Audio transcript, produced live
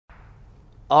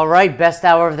All right, best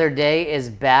hour of their day is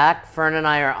back. Fern and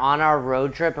I are on our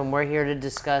road trip, and we're here to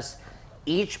discuss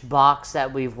each box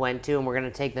that we've went to, and we're going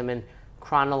to take them in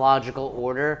chronological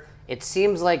order. It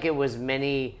seems like it was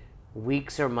many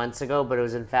weeks or months ago, but it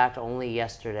was in fact only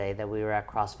yesterday that we were at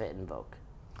CrossFit Invoke.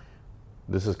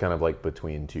 This is kind of like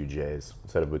between two J's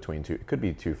instead of between two. It could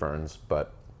be two Ferns,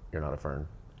 but you're not a Fern.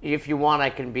 If you want, I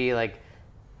can be like,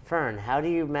 Fern, how do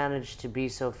you manage to be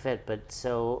so fit but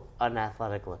so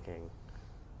unathletic looking?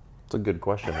 It's a good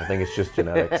question. I think it's just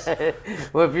genetics.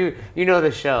 Well, if you know the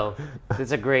show,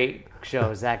 it's a great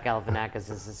show. Zach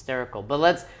Galifianakis is hysterical. But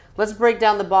let's break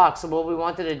down the box. So what we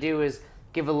wanted to do is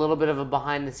give a little bit of a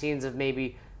behind the scenes of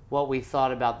maybe what we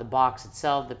thought about the box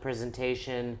itself, the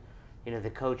presentation, the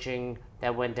coaching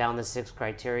that went down the 6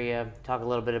 criteria. Talk a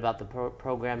little bit about the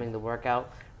programming, the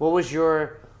workout. What was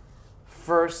your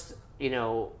first,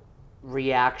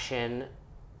 reaction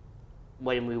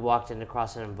when we walked into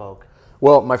CrossFit Invoke?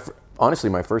 Well,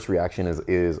 honestly, my first reaction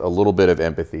is a little bit of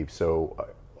empathy. So,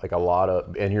 like a lot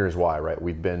of, and here's why, right?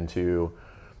 We've been to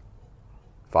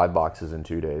 5 boxes in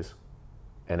 2 days,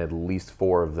 and at least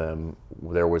 4 of them,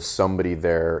 there was somebody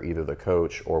there, either the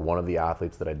coach or one of the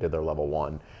athletes that I did their level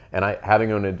 1. And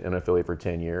having owned an affiliate for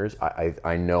 10 years,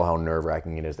 I know how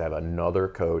nerve-wracking it is to have another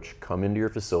coach come into your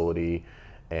facility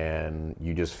and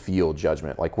you just feel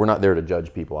judgment. Like, we're not there to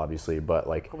judge people, obviously, but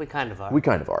like... We kind of are. We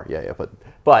kind of are, yeah.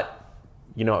 But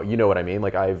you know what I mean?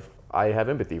 Like, I have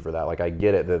empathy for that. Like, I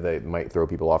get it that they might throw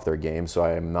people off their game, so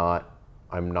I'm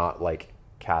not like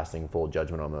casting full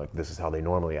judgment on them. Like, this is how they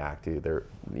normally act. They're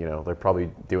probably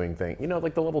doing things,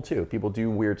 like the level 2. People do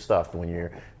weird stuff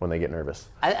when they get nervous.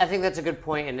 I think that's a good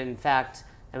point, and in fact,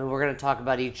 we're going to talk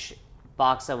about each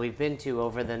box that we've been to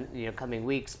over the coming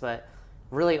weeks, but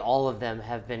really all of them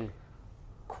have been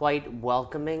quite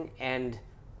welcoming and,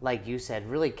 like you said,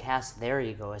 really cast their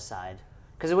ego aside.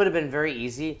 Because it would have been very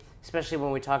easy, especially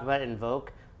when we talk about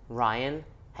Invoke. Ryan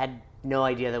had no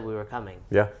idea that we were coming.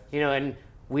 Yeah. And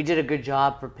we did a good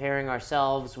job preparing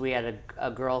ourselves. We had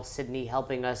a girl, Sydney,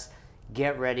 helping us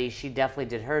get ready. She definitely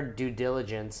did her due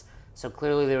diligence. So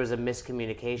clearly there was a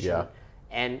miscommunication. Yeah.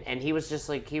 And he was just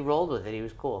like, he rolled with it. He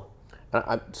was cool.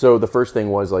 So the first thing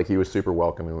was, like, he was super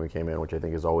welcoming when we came in, which I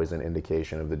think is always an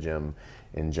indication of the gym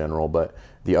in general. But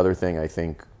the other thing, I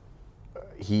think,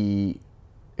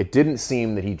 it didn't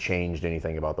seem that he changed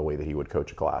anything about the way that he would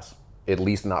coach a class, at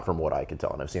least not from what I could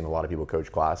tell. And I've seen a lot of people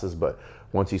coach classes, but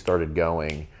once he started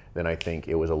going, then I think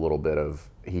it was a little bit of,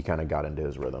 he kind of got into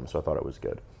his rhythm. So I thought it was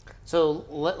good. So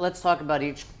let's talk about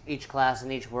each class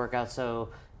and each workout. So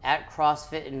at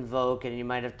CrossFit Invoke, and you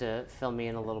might have to fill me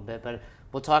in a little bit, but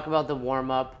we'll talk about the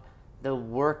warm-up, the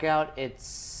workout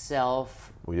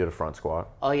itself. We did a front squat.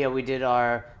 Oh yeah,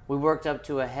 we worked up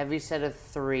to a heavy set of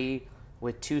 3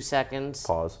 with 2 seconds.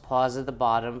 Pause at the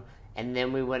bottom. And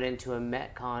then we went into a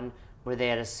Metcon where they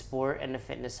had a sport and a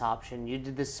fitness option. You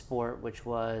did the sport, which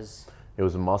was... It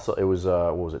was muscle. It was,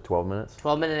 what was it, 12 minutes?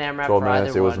 12-minute AMRAP 12 for minutes.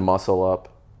 either It was one. muscle up,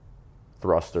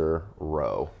 thruster,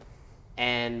 row.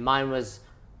 And mine was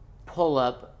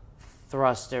pull-up,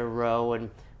 thruster, row. And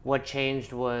what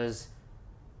changed was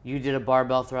you did a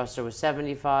barbell thruster with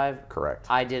 75. Correct.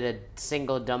 I did a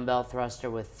single dumbbell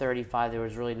thruster with 35. There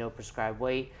was really no prescribed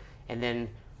weight. And then,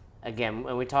 again,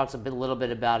 and we talked a little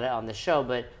bit about it on the show,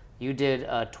 but you did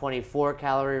a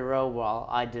 24-calorie row while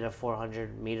I did a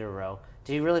 400-meter row.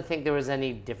 Do you really think there was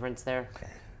any difference there?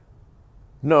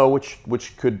 No, which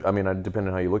could, depending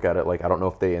on how you look at it, like, I don't know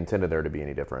if they intended there to be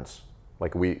any difference.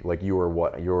 You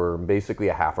were basically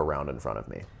a half a round in front of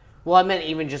me. Well, I meant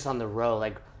even just on the row.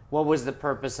 Like, what was the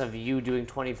purpose of you doing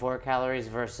 24 calories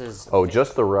versus... Oh,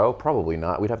 just the row? Probably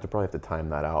not. We'd probably have to time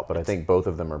that out, but I think both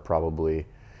of them are probably...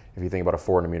 If you think about a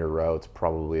 400-meter row, it's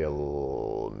probably a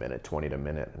minute 20 to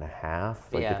minute and a half,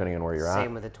 depending on where you're at.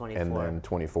 Same with the 24. And then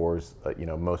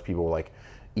 24s, most people,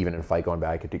 even in fight going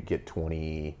back, could get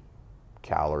 20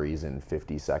 calories in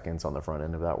 50 seconds on the front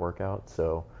end of that workout.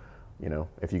 So,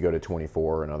 if you go to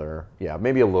 24,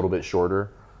 maybe a little bit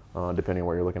shorter, depending on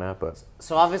where you're looking at. But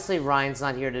so obviously Ryan's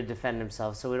not here to defend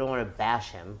himself, so we don't want to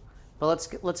bash him. But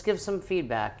let's give some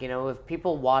feedback. If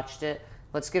people watched it,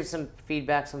 let's give some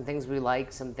feedback, some things we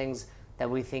like, some things that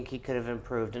we think he could have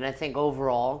improved. And I think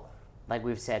overall, like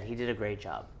we've said, he did a great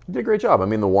job. He did a great job.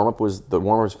 The warm-up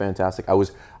was fantastic. I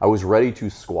was ready to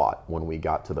squat when we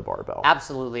got to the barbell.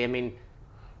 Absolutely.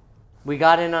 We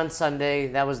got in on Sunday.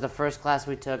 That was the first class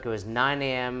we took. It was 9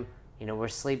 a.m. We're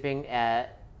sleeping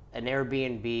at an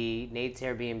Airbnb, Nate's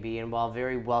Airbnb, and while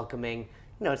very welcoming,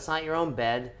 it's not your own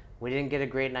bed. We didn't get a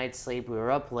great night's sleep. We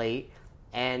were up late.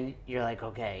 And you're like,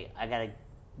 okay, I got to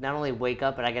not only wake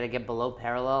up, but I got to get below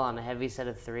parallel on a heavy set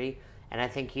of 3. And I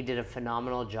think he did a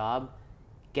phenomenal job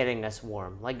getting us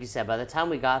warm. Like you said, by the time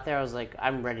we got there, I was like,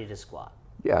 I'm ready to squat.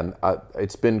 Yeah, and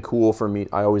it's been cool for me.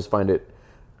 I always find it,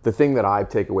 the thing that I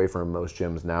take away from most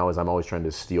gyms now is I'm always trying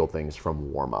to steal things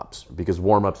from warm-ups, because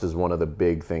warm-ups is one of the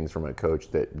big things from a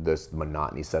coach that this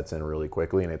monotony sets in really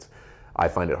quickly, and I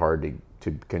find it hard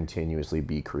to continuously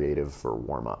be creative for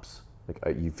warm-ups.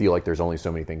 Like, you feel like there's only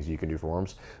so many things you can do for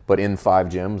warm-ups, but in 5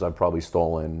 gyms, I've probably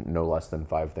stolen no less than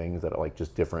 5 things that are like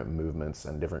just different movements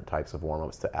and different types of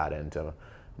warm-ups to add into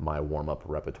my warm-up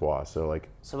repertoire. So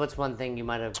what's one thing you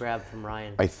might have grabbed from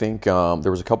Ryan? I think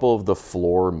there was a couple of the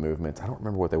floor movements. I don't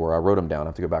remember what they were. I wrote them down. I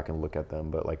have to go back and look at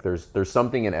them. But like, there's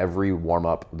something in every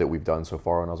warm-up that we've done so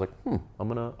far, and I was like, I'm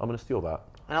gonna steal that.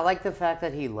 And I like the fact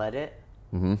that he led it.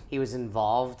 Mm-hmm. He was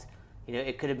involved. You know,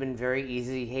 it could have been very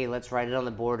easy. Hey, let's write it on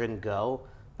the board and go.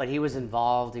 But he was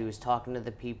involved. He was talking to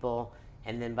the people.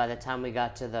 And then by the time we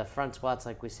got to the front squats,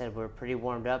 like we said, we were pretty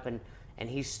warmed up, and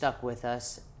he stuck with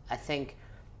us. I think,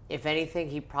 if anything,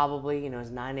 he probably,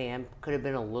 his 9 a.m. could have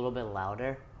been a little bit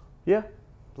louder. Yeah.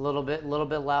 A little bit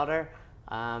louder.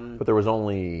 But there was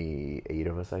only 8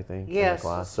 of us, I think, in Yes, the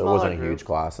class. a So it wasn't a smaller huge group.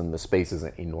 class, and the space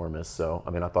isn't enormous. So, I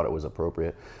mean, I thought it was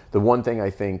appropriate. The one thing I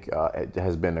think it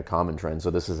has been a common trend,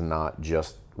 so this is not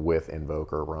just with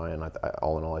Invoke or Ryan.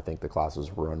 All in all, I think the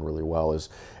classes run really well,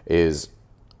 is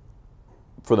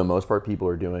for the most part, people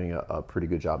are doing a pretty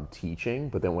good job teaching.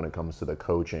 But then when it comes to the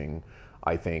coaching,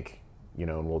 I think,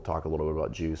 and we'll talk a little bit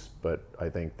about Juice, but I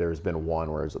think there's been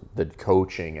one where the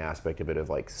coaching aspect of it, of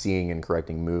like seeing and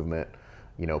correcting movement,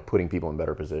 putting people in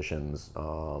better positions.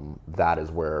 That is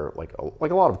where like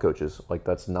a lot of coaches, like,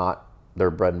 that's not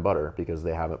their bread and butter, because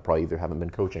they haven't been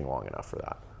coaching long enough for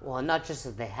that. Well, not just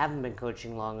that they haven't been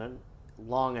coaching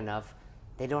long enough,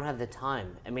 they don't have the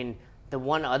time. I mean, the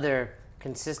one other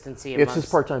consistency It's his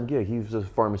part-time gig. He's a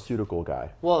pharmaceutical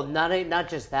guy. Well, not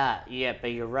just that. Yeah,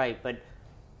 but you're right. But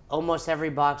almost every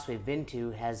box we've been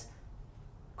to has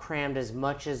crammed as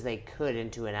much as they could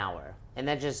into an hour, and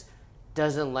that just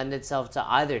doesn't lend itself to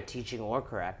either teaching or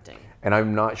correcting. And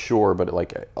I'm not sure, but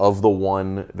like, of the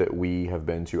one that we have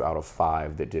been to out of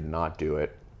 5 that did not do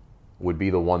it, would be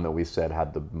the one that we said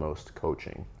had the most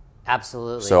coaching.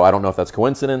 Absolutely. So I don't know if that's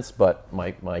coincidence, but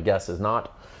my guess is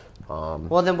not.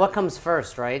 Well, then what comes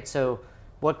first, right? So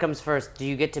what comes first? Do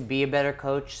you get to be a better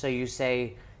coach? So you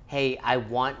say, hey, I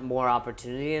want more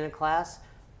opportunity in a class?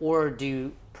 Or do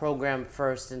you program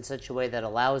first in such a way that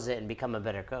allows it and become a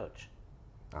better coach?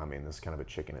 I mean, this is kind of a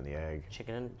chicken and the egg.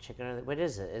 Chicken, what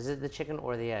is it? Is it the chicken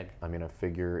or the egg? I mean, I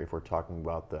figure if we're talking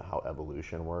about how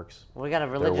evolution works, We got a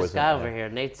religious guy over here.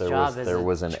 Nate's job is there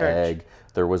was an church. egg.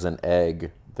 There was an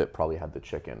egg that probably had the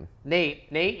chicken.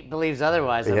 Nate believes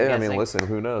otherwise. I'm Yeah, I guessing. mean, listen,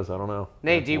 who knows? I don't know.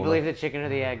 Nate, do you believe the chicken or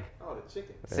the egg? Oh, the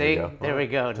chicken. See, you go. there we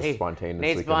go. Just Nate, spontaneously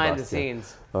Nate's behind the combust, yeah.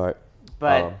 scenes. All right.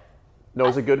 But No, it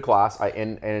was a good class.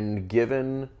 And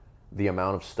given the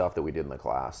amount of stuff that we did in the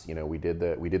class, we did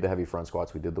the heavy front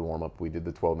squats, we did the warm up, we did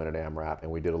the 12-minute AMRAP, and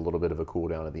we did a little bit of a cool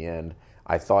down at the end.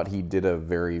 I thought he did a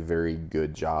very, very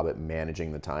good job at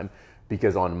managing the time,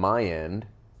 because on my end,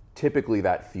 typically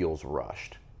that feels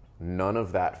rushed. None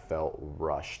of that felt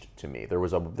rushed to me. There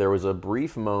was a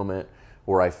brief moment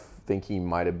where I think he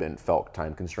might have felt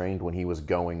time constrained when he was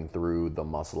going through the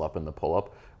muscle up and the pull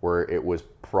up, where it was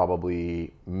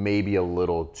probably maybe a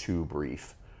little too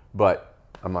brief. But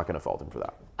I'm not going to fault him for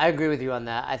that. I agree with you on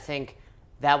that. I think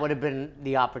that would have been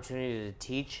the opportunity to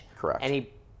teach. Correct.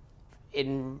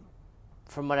 And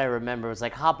from what I remember, it was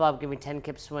like, hop up, give me 10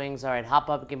 kip swings. All right, hop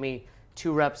up, give me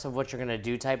 2 reps of what you're going to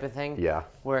do type of thing. Yeah.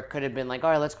 Where it could have been like, all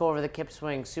right, let's go over the kip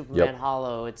swing, Superman Yep.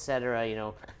 hollow,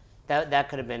 etc. That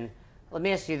could have been. Let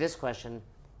me ask you this question.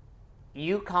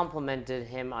 You complimented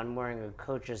him on wearing a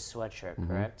coach's sweatshirt, Mm-hmm.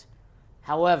 correct?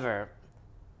 However,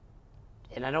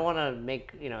 and I don't want to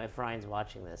make, if Ryan's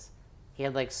watching this, he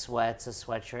had like sweats, a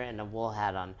sweatshirt, and a wool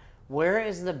hat on. Where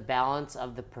is the balance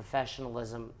of the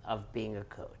professionalism of being a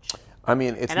coach? I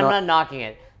mean, it's And not. I'm not knocking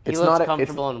it. He looks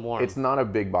comfortable and warm. It's not a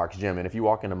big box gym, and if you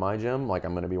walk into my gym, like,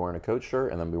 I'm going to be wearing a coach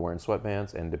shirt and then be wearing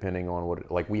sweatpants, and depending on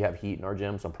like, we have heat in our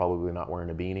gym, so I'm probably not wearing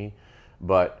a beanie,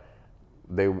 but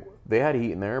they had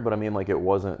heat in there, but I mean, like, it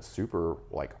wasn't super,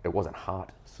 like, it wasn't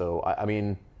hot, so I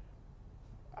mean,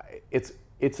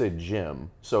 it's a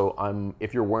gym, so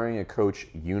if you're wearing a coach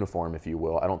uniform, if you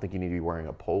will, I don't think you need to be wearing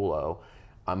a polo.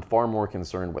 I'm far more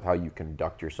concerned with how you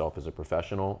conduct yourself as a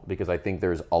professional, because I think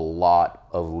there's a lot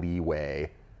of leeway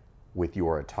with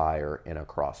your attire in a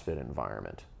CrossFit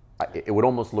environment. It would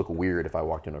almost look weird if I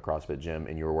walked into a CrossFit gym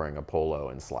and you were wearing a polo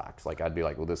and slacks. Like, I'd be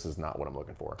like, well, this is not what I'm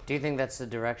looking for. Do you think that's the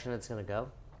direction it's going to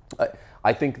go?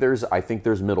 I think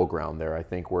there's middle ground there. I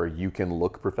think where you can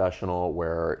look professional,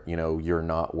 where you're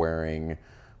not wearing,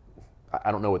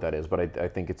 I don't know what that is, but I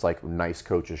think it's like nice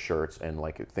coaches shirts and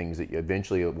like things that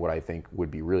eventually what I think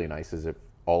would be really nice is if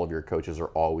all of your coaches are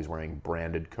always wearing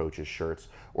branded coaches shirts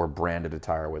or branded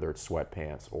attire, whether it's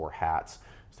sweatpants or hats,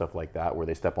 stuff like that, where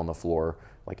they step on the floor,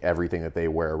 like everything that they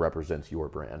wear represents your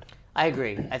brand. I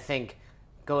agree. I think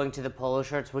going to the polo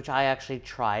shirts, which I actually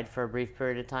tried for a brief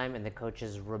period of time, and the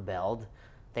coaches rebelled.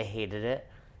 They hated it.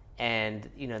 And,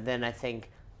 then I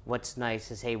think what's nice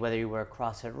is, hey, whether you wear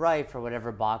CrossFit Rife or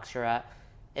whatever box you're at,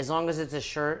 as long as it's a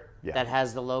shirt that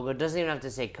has the logo, it doesn't even have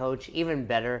to say coach, even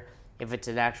better if it's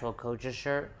an actual coach's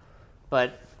shirt.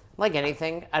 But like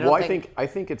anything, I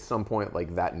think at some point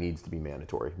like that needs to be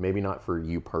mandatory. Maybe not for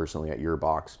you personally at your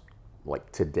box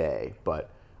like today,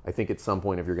 but I think at some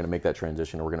point if you're going to make that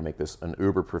transition or we're going to make this an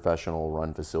uber professional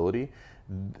run facility,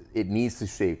 it needs to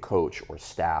say coach or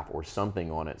staff or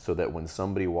something on it so that when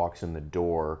somebody walks in the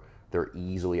door, they're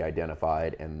easily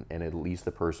identified and at least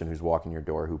the person who's walking your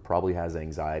door who probably has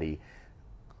anxiety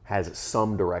has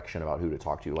some direction about who to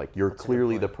talk to. Like, you're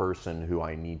clearly the person who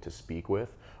I need to speak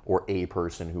with or a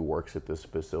person who works at this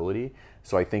facility.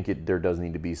 So I think there does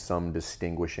need to be some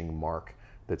distinguishing mark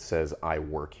that says I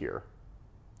work here.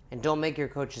 And don't make your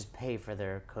coaches pay for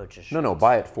their coaches shirts. No,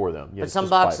 buy it for them. But some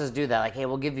boxes do that. Like, hey,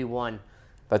 we'll give you one.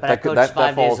 But I coach that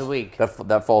 5 falls, days a week.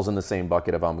 That falls in the same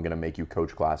bucket of I'm going to make you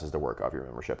coach classes to work off your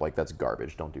membership. Like, that's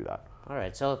garbage. Don't do that. All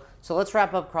right, so let's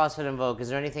wrap up CrossFit in Vogue. Is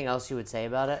there anything else you would say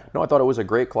about it? No, I thought it was a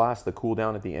great class. The cool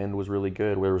down at the end was really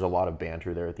good. There was a lot of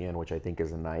banter there at the end, which I think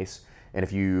is nice. And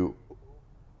if you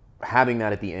having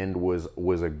that at the end was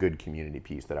a good community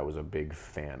piece that I was a big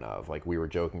fan of. Like, we were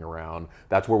joking around.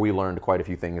 That's where we learned quite a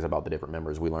few things about the different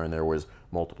members. We learned there was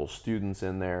multiple students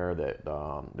in there, that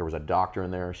there was a doctor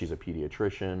in there. She's a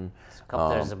pediatrician.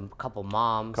 There's a couple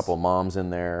moms. Couple moms in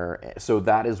there. So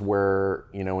that is where,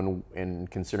 and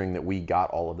considering that we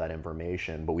got all of that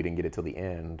information, but we didn't get it till the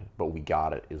end, but we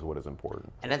got it is what is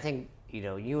important. And I think,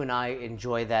 you and I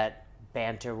enjoy that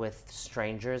banter with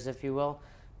strangers, if you will.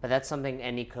 But that's something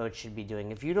any coach should be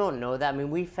doing. If you don't know that,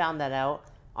 we found that out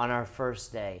on our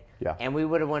first day. Yeah. And we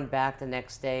would have went back the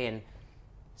next day and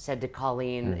said to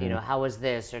Colleen, how was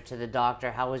this? Or to the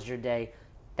doctor, how was your day?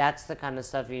 That's the kind of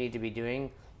stuff you need to be doing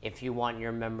if you want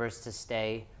your members to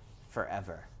stay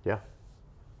forever. Yeah.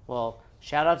 Well,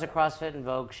 shout out to CrossFit in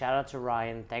Vogue. Shout out to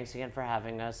Ryan. Thanks again for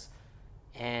having us.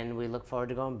 And we look forward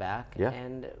to going back. Yeah.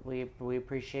 And we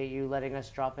appreciate you letting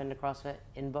us drop into CrossFit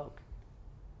in Vogue.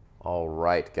 All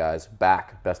right, guys,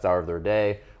 back. Best hour of their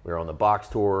day. We were on the box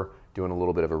tour, doing a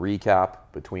little bit of a recap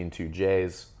between two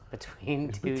J's.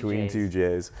 Between two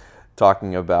J's.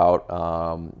 Talking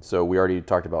about, so we already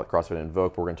talked about CrossFit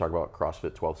Invoke, but we're going to talk about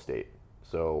CrossFit 12th State.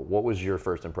 So what was your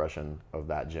first impression of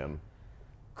that gym?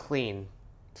 Clean.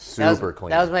 Super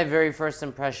clean. That was my very first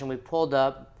impression. We pulled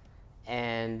up,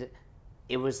 and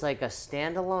it was like a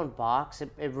standalone box.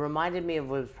 It reminded me of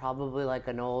what was probably like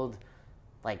an old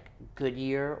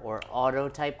Goodyear or Auto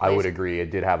type place. I would agree. It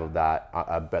did have that.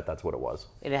 I bet that's what it was.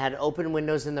 It had open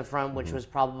windows in the front, which was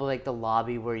probably like the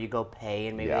lobby where you go pay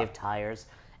and maybe they have tires.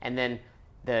 And then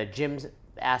the gym's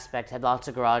aspect had lots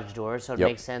of garage doors, so it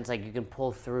makes sense. Like, you can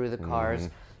pull through the cars.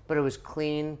 But it was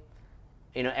clean.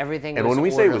 Everything was orderly. And when we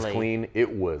say it was clean,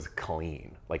 it was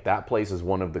clean. Like, that place is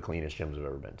one of the cleanest gyms I've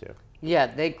ever been to. Yeah,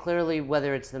 they clearly,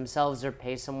 whether it's themselves or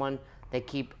pay someone, they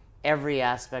keep every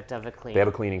aspect of it clean. They have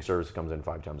a cleaning service that comes in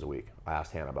 5 times a week. I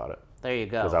asked Hannah about it. There you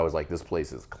go. Because I was like, this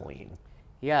place is clean.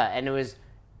 Yeah, and it was,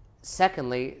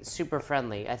 secondly, super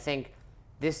friendly. I think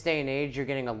this day and age, you're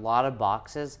getting a lot of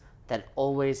boxes that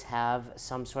always have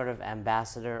some sort of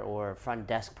ambassador or front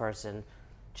desk person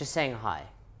just saying hi.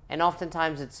 And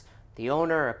oftentimes it's the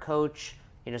owner, a coach,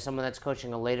 someone that's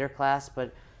coaching a later class.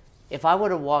 But if I would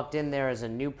have walked in there as a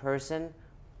new person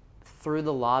through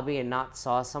the lobby and not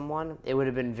saw someone, it would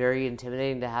have been very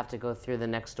intimidating to have to go through the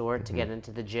next door to get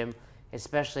into the gym,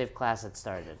 especially if class had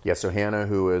started. Yeah, so Hannah,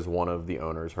 who is one of the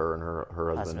owners, her and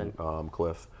her husband.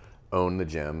 Cliff, own the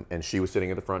gym, and she was sitting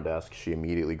at the front desk. She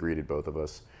immediately greeted both of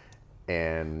us,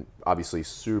 and obviously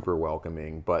super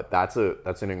welcoming. But that's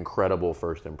an incredible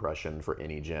first impression for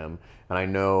any gym. And I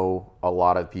know a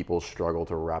lot of people struggle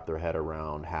to wrap their head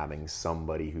around having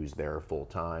somebody who's there full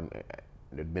time.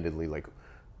 Admittedly,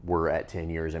 we're at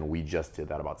 10 years, and we just did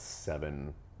that about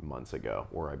 7 months ago,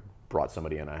 where I brought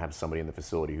somebody in. I have somebody in the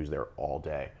facility who's there all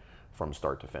day from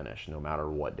start to finish, no matter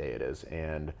what day it is.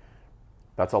 And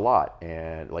that's a lot.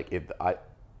 And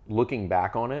looking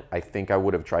back on it, I think I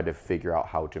would have tried to figure out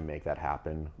how to make that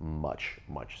happen much,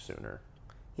 much sooner.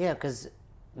 Yeah, because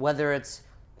whether it's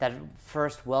that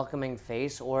first welcoming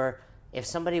face, or if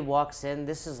somebody walks in,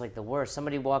 this is the worst.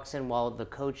 Somebody walks in while the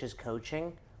coach is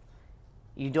coaching.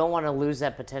 You don't want to lose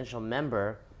that potential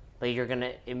member but you're going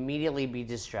to immediately be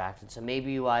distracted. So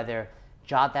maybe you either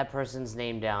jot that person's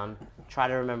name down, try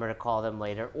to remember to call them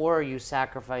later, or you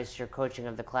sacrifice your coaching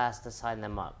of the class to sign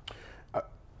them up.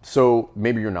 So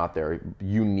maybe you're not there.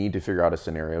 You need to figure out a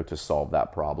scenario to solve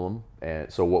that problem.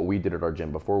 And so what we did at our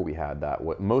gym before we had that,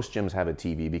 what most gyms have a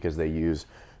TV because they use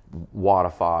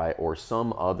Wodify or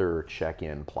some other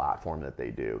check-in platform that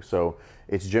they do. So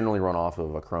it's generally run off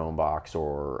of a Chromebox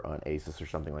or an Asus or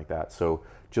something like that. So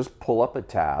just pull up a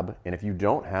tab, and if you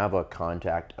don't have a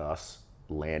contact us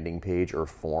landing page or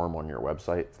form on your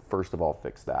website, first of all,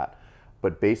 fix that.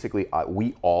 But basically,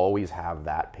 we always have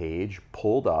that page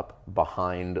pulled up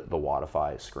behind the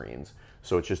Wodify screens.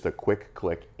 So it's just a quick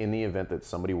click in the event that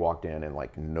somebody walked in and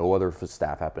like no other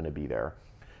staff happened to be there.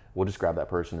 We'll just grab that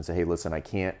person and say, hey, listen, I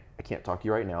can't talk to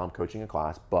you right now. I'm coaching a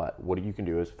class, but what you can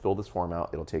do is fill this form out.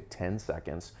 It'll take 10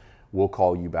 seconds. We'll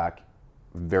call you back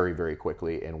very, very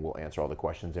quickly and we'll answer all the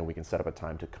questions and we can set up a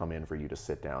time to come in for you to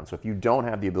sit down. So if you don't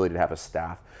have the ability to have a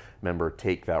staff member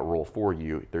take that role for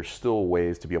you, there's still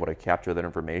ways to be able to capture that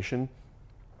information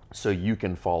so you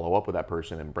can follow up with that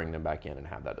person and bring them back in and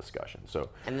have that discussion. So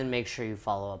and then make sure you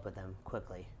follow up with them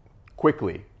quickly.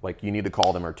 Like you need to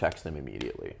call them or text them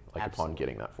immediately, like upon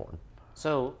getting that form.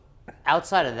 So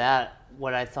outside of that,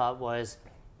 what I thought was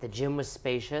the gym was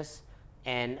spacious,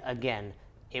 and again,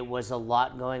 it was a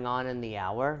lot going on in the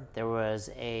hour. There was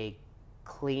a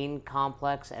clean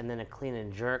complex and then a clean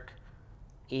and jerk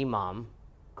EMOM.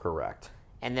 Correct.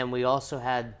 And then we also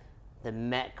had the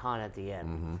Metcon at the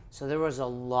end. So there was a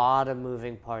lot of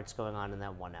moving parts going on in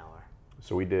that 1 hour.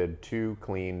 So we did 2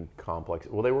 clean complex.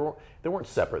 Well, they weren't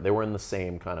separate. They were in the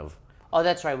same kind of. Oh,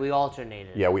 that's right. We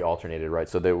alternated. Yeah, we alternated, right?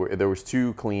 So there was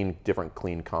 2 different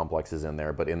clean complexes in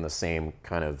there, but in the same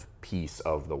kind of piece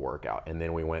of the workout. And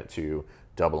then we went to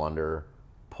double under,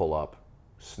 pull up,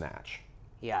 snatch.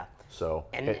 Yeah. So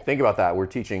think about that. We're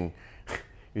teaching.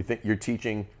 You're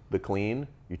teaching the clean.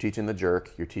 You're teaching the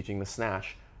jerk. You're teaching the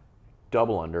snatch,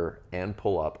 double under, and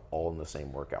pull up all in the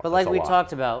same workout. But like we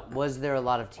talked about, was there a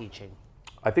lot of teaching?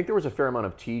 I think there was a fair amount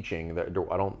of teaching that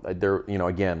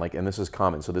again, like, and this is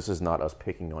common, so this is not us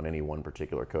picking on any one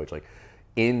particular coach. Like,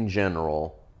 in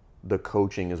general, the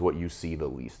coaching is what you see the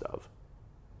least of.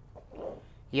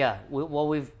 Yeah, what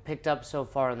we've picked up so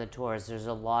far on the tours, there's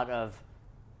a lot of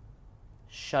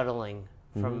shuttling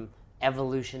from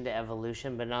evolution to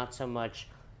evolution, but not so much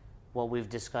what we've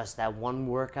discussed, that one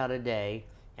workout a day,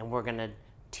 and we're going to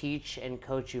teach and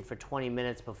coach you for 20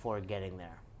 minutes before getting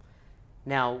there.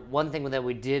 Now, one thing that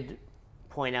we did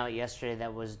point out yesterday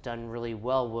that was done really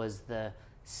well was the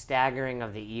staggering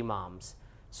of the EMOMs.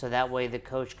 So that way the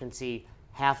coach can see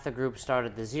half the group start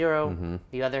at the 0,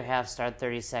 the other half start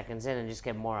 30 seconds in and just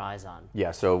get more eyes on. Yeah,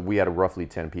 so we had roughly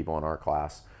 10 people in our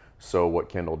class. So what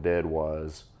Kendall did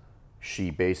was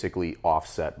she basically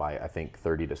offset by, I think,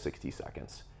 30 to 60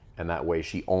 seconds. And that way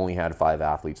she only had 5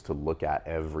 athletes to look at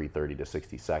every 30 to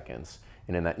 60 seconds.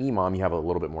 And in that EMOM, you have a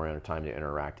little bit more time to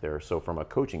interact there. So from a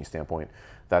coaching standpoint,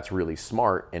 that's really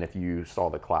smart. And if you saw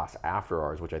the class after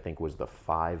ours, which I think was the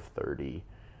 5:30,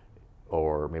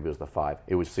 or maybe it was the 5,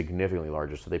 it was significantly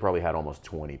larger. So they probably had almost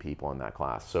 20 people in that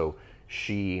class. So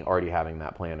she, already having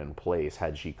that plan in place,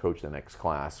 had she coached the next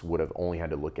class, would have only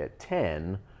had to look at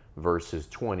 10 versus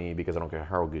 20, because I don't care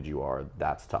how good you are,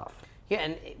 that's tough. Yeah,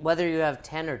 and whether you have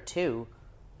 10 or 2,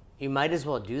 you might as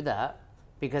well do that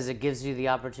because it gives you the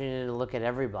opportunity to look at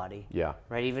everybody. Yeah.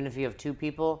 Right? Even if you have 2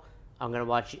 people,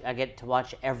 I get to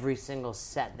watch every single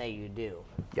set that you do.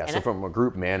 Yeah, and so from a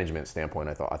group management standpoint,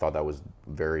 I thought that was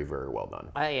very, very well done.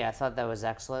 I thought that was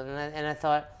excellent. And I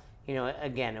thought,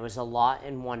 again, it was a lot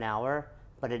in 1 hour,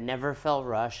 but it never felt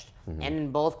rushed. And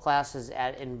in both classes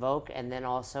at Invoke and then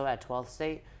also at 12th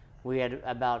State, we had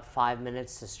about 5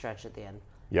 minutes to stretch at the end.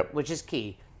 Yep. Which is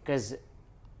key because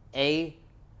I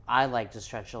like to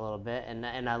stretch a little bit, and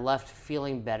I left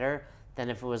feeling better than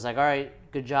if it was like, all right,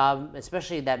 good job,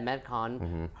 especially that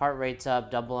Metcon, heart rate's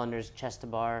up, double unders, chest to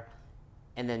bar,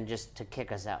 and then just to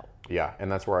kick us out. Yeah,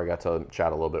 and that's where I got to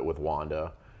chat a little bit with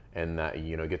Wanda and that,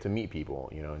 get to meet people,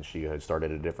 and she had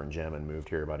started a different gym and moved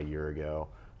here about a year ago.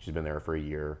 She's been there for a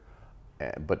year.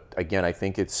 But again, I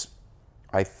think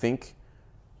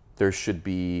there should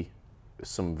be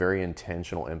some very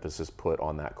intentional emphasis put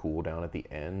on that cool down at the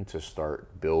end to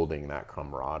start building that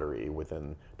camaraderie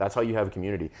within. That's how you have a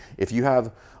community. If you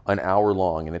have an hour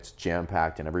long and it's jam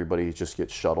packed and everybody just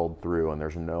gets shuttled through and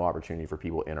there's no opportunity for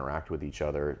people to interact with each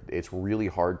other, it's really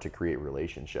hard to create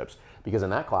relationships. Because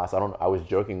in that class, I was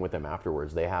joking with them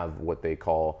afterwards, they have what they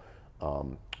call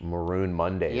Maroon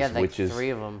Mondays, Yeah, like which is 3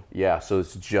 of them. Yeah, so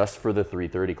it's just for the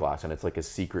 3:30 class, and it's like a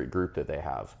secret group that they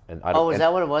have. And I Oh, don't. is and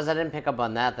that what it was? I didn't pick up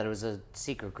on that. That it was a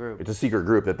secret group. It's a secret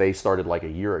group that they started like a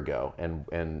year ago,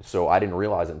 and so I didn't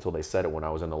realize it until they said it when I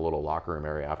was in the little locker room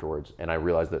area afterwards, and I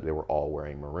realized that they were all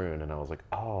wearing maroon, and I was like,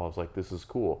 oh, I was like, this is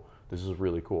cool. This is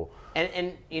really cool.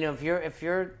 And you know, if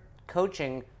you're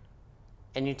coaching,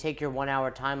 and you take your 1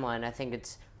 hour timeline, I think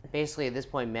it's basically at this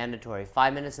point mandatory.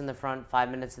 5 minutes in the front,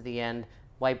 5 minutes at the end.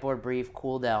 Whiteboard brief,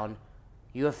 cool down.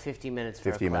 You have 50 minutes for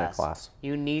a 50-minute class.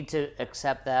 You need to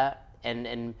accept that,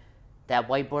 and that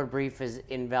whiteboard brief is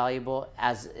invaluable,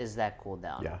 as is that cool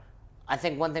down. Yeah. I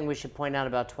think one thing we should point out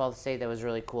about 12th State that was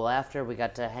really cool after, we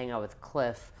got to hang out with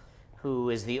Cliff,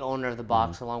 who is the owner of the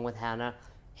box along with Hannah,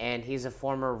 and he's a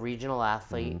former regional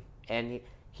athlete, and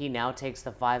he now takes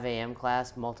the 5 a.m.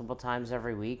 class multiple times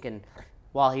every week, and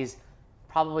while he's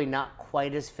probably not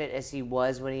quite as fit as he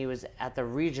was when he was at the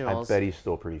regionals. I bet he's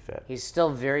still pretty fit. He's still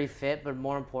very fit, but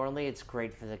more importantly, it's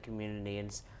great for the community.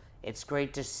 And it's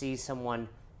great to see someone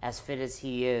as fit as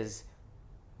he is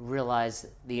realize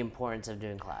the importance of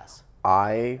doing class.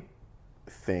 I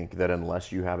think that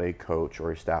unless you have a coach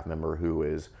or a staff member who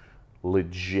is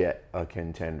legit a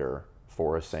contender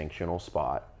for a sanctional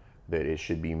spot, that it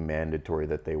should be mandatory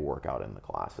that they work out in the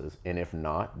classes. And if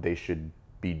not, they should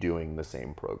be doing the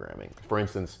same programming. For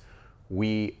instance,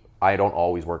 I don't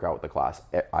always work out with the class.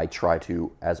 I try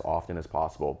to as often as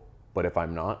possible, but if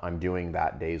I'm not, I'm doing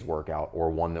that day's workout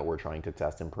or one that we're trying to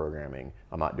test in programming.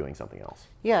 I'm not doing something else.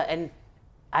 Yeah, and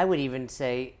I would even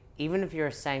say, even if you're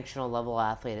a sanctional level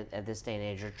athlete at this day and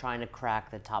age, you're trying to crack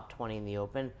the top 20 in the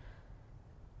open,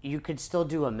 you could still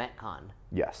do a Metcon.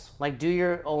 Yes. Like, do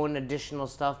your own additional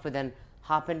stuff, but then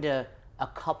hop into a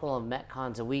couple of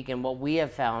Metcons a week. And what we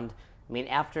have found, I mean,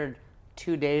 after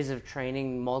 2 days of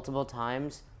training multiple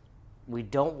times, we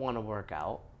don't want to work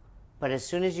out. But as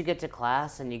soon as you get to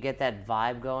class and you get that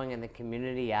vibe going and the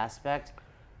community aspect,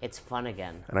 it's fun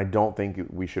again. And I don't think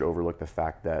we should overlook the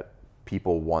fact that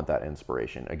people want that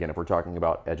inspiration. Again, if we're talking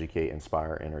about educate,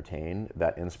 inspire, entertain,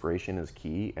 that inspiration is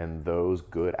key, and those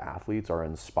good athletes are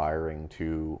inspiring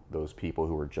to those people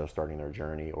who are just starting their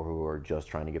journey or who are just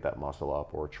trying to get that muscle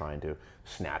up or trying to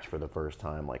snatch for the first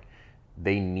time. Like,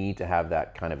 they need to have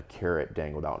that kind of carrot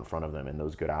dangled out in front of them, and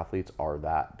those good athletes are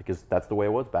that, because that's the way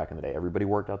it was back in the day. Everybody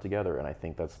worked out together, and I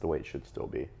think that's the way it should still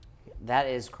be. That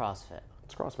is CrossFit.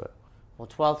 It's CrossFit. Well,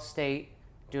 12th State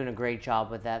doing a great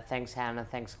job with that. Thanks, Hannah.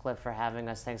 Thanks, Cliff, for having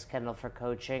us. Thanks, Kendall, for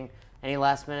coaching. Any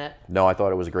last minute? No, I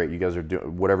thought it was great. You guys are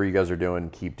doing whatever you guys are doing.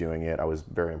 Keep doing it. I was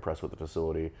very impressed with the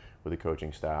facility, with the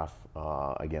coaching staff.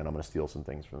 Again, I'm going to steal some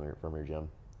things from your gym.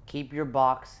 Keep your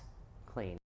box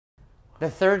clean. The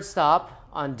third stop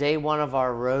on day one of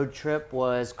our road trip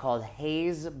was called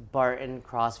Hayes Barton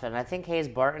CrossFit. And I think Hayes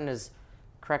Barton is,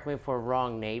 correct me if we're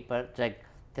wrong, Nate, but like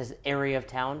this area of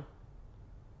town.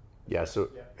 Yeah, so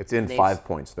it's in Nate's- 5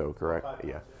 points though, correct?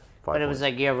 Yeah. 5 But it was points.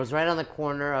 like, yeah, it was right on the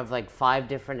corner of like 5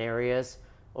 different areas,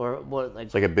 or what, like.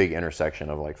 It's like a big intersection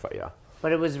of like, yeah.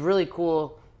 But it was really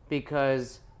cool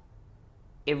because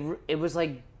it was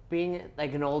like being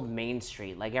like an old Main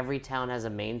Street. Like every town has a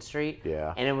Main Street.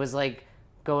 Yeah. And it was like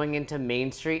going into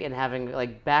Main Street and having,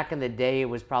 like, back in the day, it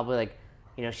was probably like,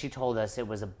 you know, she told us it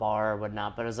was a bar or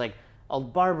whatnot, but it was like a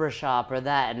barber shop or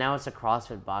that, and now it's a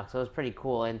CrossFit box. So it was pretty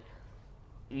cool. And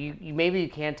you maybe you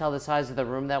can't tell the size of the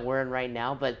room that we're in right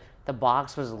now, but the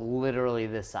box was literally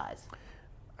this size.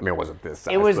 I mean, it wasn't this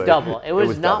size. It was but double. It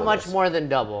was not double much this. more than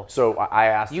double. So I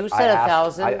asked. You said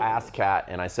 1,000. I asked Kat,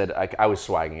 and I said I was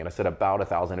swagging it. I said about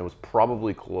 1,000. It was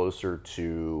probably closer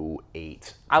to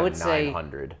 800. I would say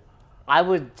 900. I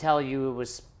would tell you it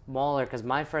was smaller because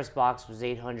my first box was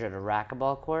 800, a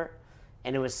racquetball court,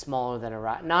 and it was smaller than a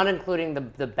rack, not including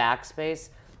the back space,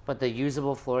 but the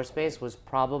usable floor space was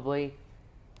probably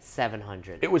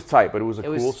 700. It was tight, but it was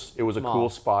a small. cool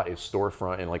spot. It's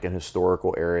storefront in like an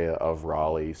historical area of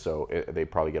Raleigh, so they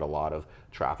probably get a lot of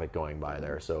traffic going by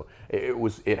there. So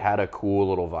it had a cool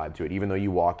little vibe to it. Even though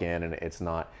you walk in and it's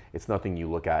nothing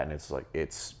you look at and it's like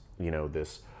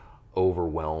this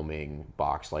overwhelming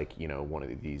box, like one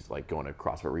of these, like going to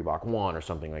CrossFit Reebok 1 or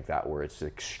something like that, where it's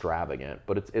extravagant,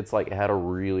 but it's like it had a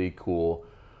really cool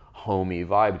homey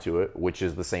vibe to it, which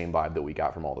is the same vibe that we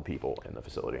got from all the people in the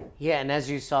facility. Yeah, and as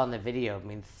you saw in the video, I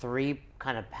mean, 3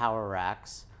 kind of power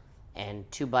racks and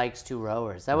 2 bikes, 2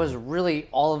 rowers. That was really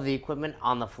all of the equipment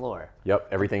on the floor. Yep,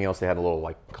 everything else, they had a little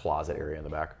like closet area in the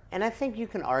back. And I think you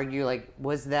can argue, like,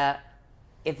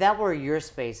 if that were your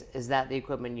space, is that the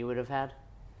equipment you would have had?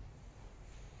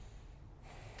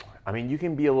 I mean, you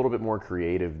can be a little bit more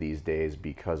creative these days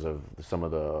because of some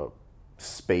of the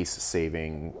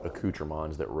space-saving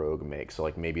accoutrements that Rogue makes. So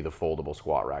like maybe the foldable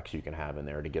squat racks you can have in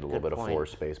there to get a little bit of floor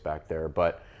space back there.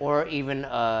 But or even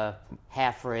a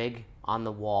half rig on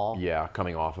the wall. yeah,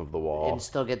 coming off of the wall. And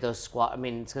still get those squat. I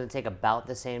mean, it's going to take about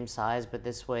the same size, but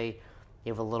this way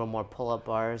you have a little more pull-up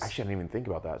bars. Actually, I didn't even think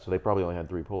about that. So they probably only had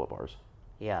 3 pull-up bars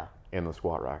Yeah. in the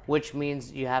squat rack. Which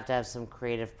means you have to have some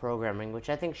creative programming, which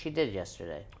I think she did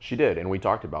yesterday. She did, and we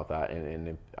talked about that.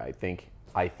 And I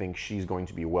think she's going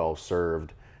to be well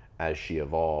served as she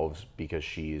evolves because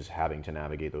she's having to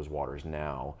navigate those waters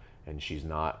now. And she's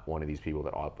not one of these people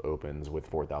that opens with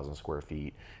 4,000 square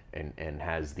feet and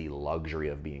has the luxury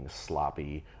of being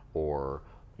sloppy or,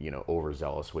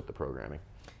 overzealous with the programming.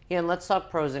 Yeah, and let's talk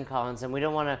pros and cons. And we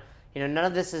don't want to, none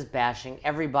of this is bashing.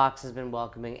 Every box has been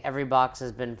welcoming. Every box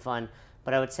has been fun.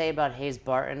 But I would say about Hayes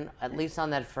Barton, at least on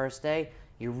that first day,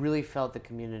 you really felt the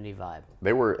community vibe.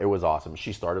 It was awesome.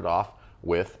 She started off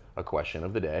with a question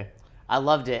of the day. I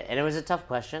loved it, and it was a tough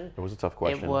question. It was a tough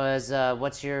question. It was,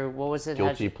 what was it?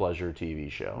 Guilty pleasure TV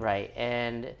show. Right,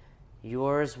 and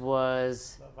yours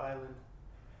was... Love Island.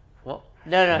 Well,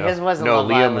 no, his wasn't no,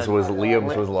 Love Liam's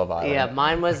Island. was Love Island. Yeah,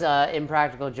 mine was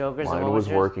Impractical Jokers. Mine and what was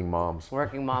yours? Working Moms.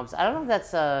 Working Moms. I don't know if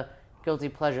that's a guilty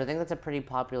pleasure. I think that's a pretty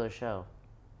popular show.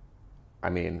 I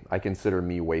mean, I consider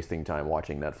me wasting time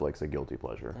watching Netflix a guilty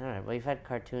pleasure. All right, well, you've had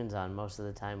cartoons on most of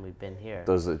the time we've been here.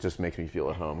 It just makes me feel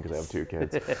at home because I have 2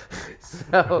 kids.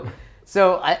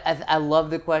 So I love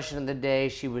the question of the day.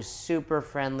 She was super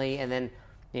friendly, and then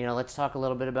let's talk a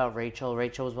little bit about Rachel.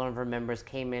 Rachel was one of her members.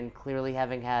 Came in clearly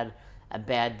having had a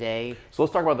bad day. So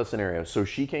let's talk about the scenario. So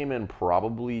she came in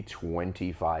probably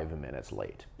 25 minutes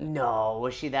late. No,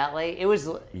 was she that late? It was.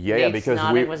 Yeah, because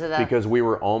because we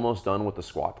were almost done with the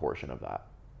squat portion of that.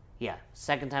 Yeah,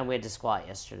 second time we had to squat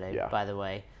yesterday. Yeah. By the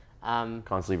way.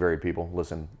 Constantly varied people.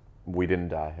 Listen, we didn't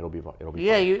die. It'll be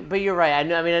Yeah, fine. but you're right.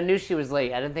 I knew she was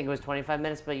late. I didn't think it was 25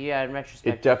 minutes, but yeah, in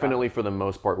retrospect, It definitely, for the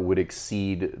most part, would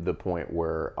exceed the point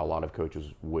where a lot of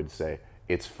coaches would say,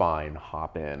 it's fine,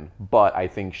 hop in. But I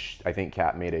think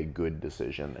Kat made a good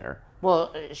decision there.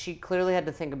 Well, she clearly had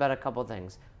to think about a couple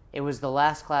things. It was the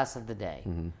last class of the day,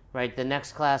 right? The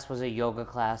next class was a yoga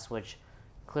class, which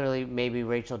clearly maybe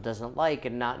Rachel doesn't like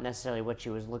and not necessarily what she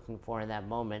was looking for in that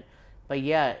moment. But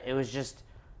yeah, it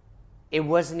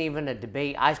wasn't even a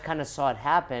debate. I kind of saw it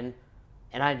happen,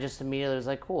 and I just immediately was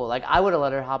like, cool. Like, I would have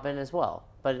let her hop in as well.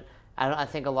 But I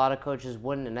think a lot of coaches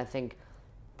wouldn't, and I think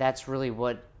that's really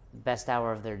what best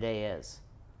hour of their day is.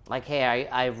 Like, hey,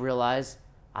 I realize,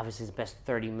 obviously it's the best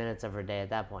 30 minutes of her day at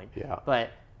that point. Yeah.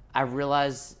 But I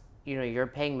realize, you're a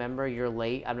paying member, you're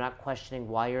late. I'm not questioning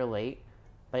why you're late,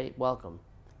 but welcome.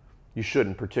 You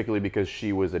shouldn't, particularly because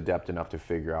she was adept enough to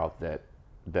figure out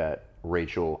that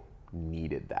Rachel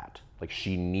needed that. Like,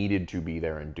 she needed to be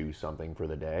there and do something for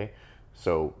the day.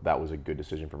 So that was a good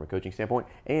decision from a coaching standpoint.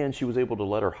 And she was able to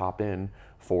let her hop in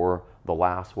for the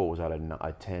last, what was that, a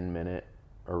 10-minute,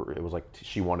 or it was like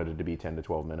she wanted it to be 10 to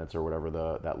 12 minutes or whatever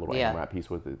that little AMRAP piece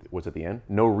was at the end.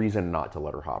 No reason not to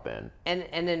let her hop in. And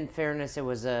in fairness, it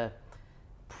was a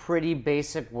pretty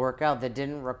basic workout that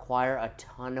didn't require a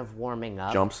ton of warming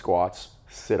up. Jump squats,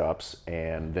 sit-ups,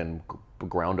 and then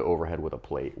ground to overhead with a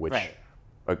plate, which,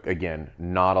 again,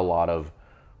 not a lot of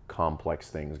complex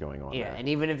things going on there. And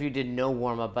even if you did no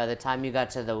warm-up, by the time you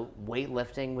got to the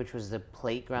weightlifting, which was the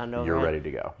plate ground overhead, you're ready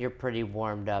to go. You're pretty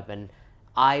warmed up. And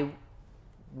I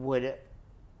would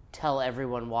tell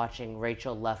everyone watching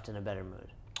Rachel left in a better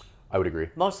mood. I would agree.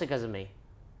 Mostly because of me.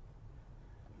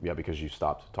 Yeah, because you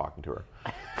stopped talking to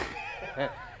her.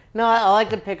 No, I like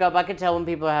to pick up. I can tell when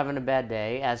people are having a bad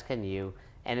day, as can you.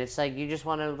 And it's like you just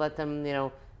want to let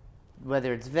them,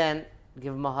 whether it's vent,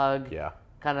 give them a hug. Yeah.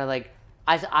 Kind of like,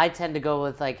 I tend to go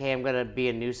with like, hey, I'm going to be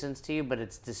a nuisance to you, but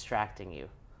it's distracting you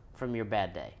from your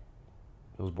bad day.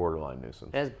 It was borderline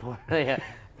nuisance. That's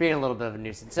being a little bit of a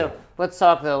nuisance. So let's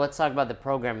talk about the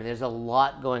programming. There's a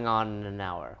lot going on in an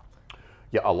hour.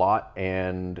 Yeah, a lot.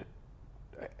 And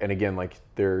again, like,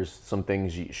 there's some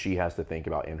things she has to think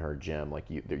about in her gym. Like,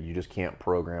 you just can't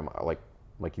program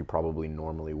like you probably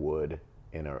normally would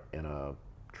in a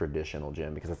traditional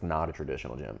gym, because it's not a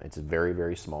traditional gym. It's very,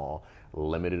 very small,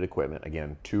 limited equipment.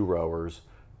 Again, 2 rowers,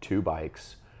 2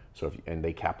 bikes. So and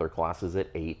they cap their classes at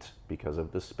 8 because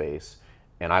of the space.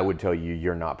 And I would tell you,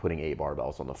 you're not putting 8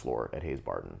 barbells on the floor at Hayes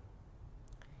Barton.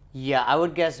 Yeah, I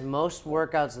would guess most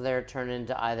workouts there turn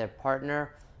into either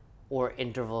partner or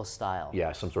interval style.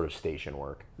 Yeah, some sort of station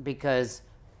work. Because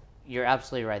you're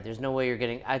absolutely right. There's no way you're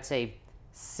getting, I'd say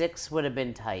 6 would have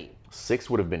been tight. 6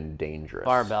 would have been dangerous.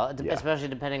 Barbell, especially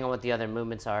depending on what the other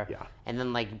movements are. Yeah. And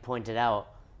then, like you pointed out,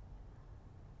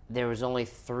 there was only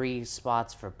 3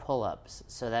 spots for pull-ups.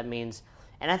 So that means,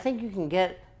 And I think you can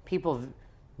get people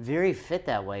very fit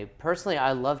that way. Personally,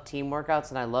 I love team workouts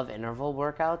and I love interval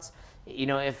workouts. You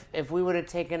know, if we would have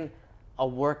taken a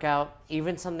workout,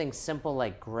 even something simple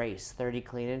like Grace, 30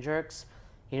 clean and jerks,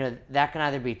 you know, that can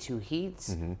either be 2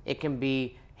 heats. It can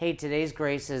be, hey, today's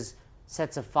Grace is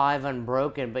sets of 5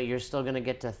 unbroken, but you're still going to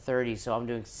get to 30, so I'm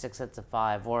doing 6 sets of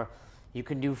 5. Or you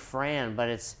can do Fran, but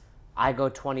it's I go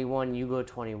 21, you go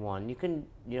 21. You can,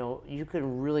 you know, you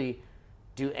can really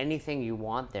do anything you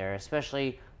want there,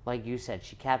 especially like you said,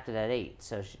 she capped it at 8,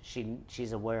 so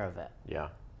she's aware of it. Yeah,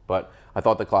 but I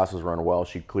thought the class was run well.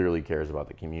 She clearly cares about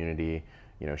the community.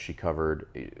 You know, she covered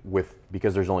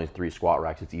because there's only 3 squat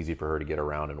racks, it's easy for her to get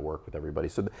around and work with everybody.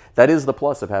 So that is the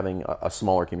plus of having a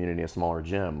smaller community, a smaller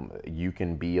gym. You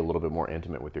can be a little bit more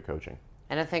intimate with your coaching.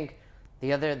 And I think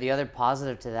the other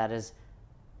positive to that is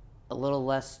a little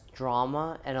less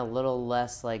drama and a little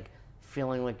less like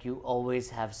feeling like you always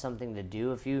have something to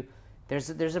do. If you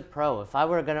there's a pro. If I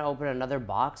were going to open another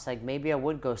box, like maybe I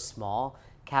would go small,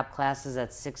 cap classes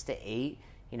at 6 to 8,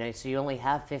 you know, so you only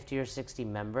have 50 or 60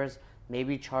 members,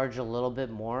 maybe charge a little bit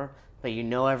more, but you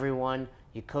know everyone,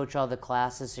 you coach all the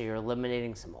classes, so you're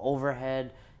eliminating some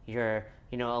overhead, you're,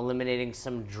 you know, eliminating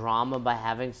some drama by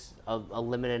having a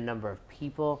limited number of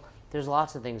people. There's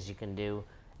lots of things you can do,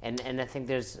 and I think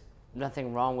there's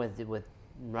nothing wrong with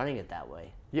running it that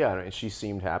way. Yeah, and she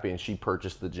seemed happy, and she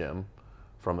purchased the gym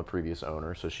from the previous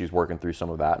owner, so she's working through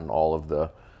some of that and all of the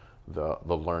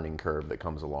learning curve that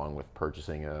comes along with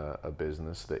purchasing a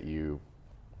business that you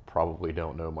probably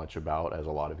don't know much about, as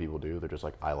a lot of people do. They're just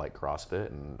like, I like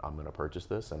CrossFit and I'm going to purchase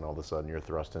this, and all of a sudden you're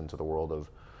thrust into the world of,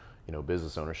 you know,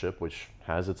 business ownership, which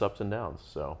has its ups and downs.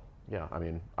 So yeah, I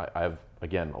mean, I have,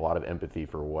 again, a lot of empathy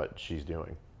for what she's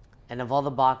doing. And of all the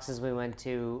boxes we went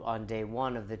to on day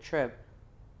 1 of the trip,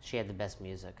 she had the best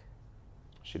music.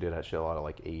 She had a lot of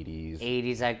like 80s.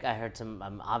 80s, I heard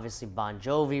some, obviously Bon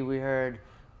Jovi we heard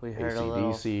a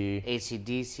little. AC/DC.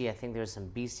 AC/DC, I think there was some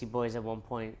Beastie Boys at one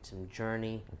point, some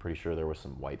Journey. I'm pretty sure there was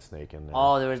some Whitesnake in there.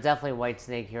 Oh, there was definitely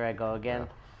Whitesnake, here I go again.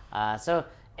 Yeah. So,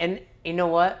 and you know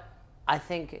what? I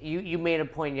think you made a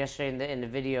point yesterday in the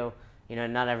video, you know,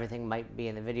 not everything might be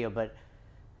in the video, but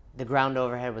the ground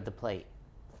overhead with the plate.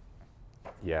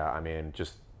 Yeah, I mean,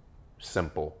 just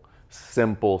simple.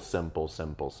 Simple is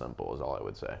all I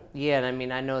would say. Yeah, and I mean,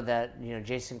 I know that, you know,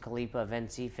 Jason Khalipa of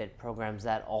NC Fit programs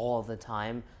that all the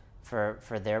time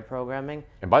for their programming.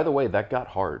 And by the way, that got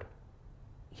hard.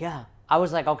 Yeah. I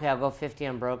was like, okay, I'll go 50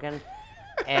 unbroken.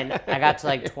 And I got to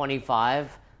like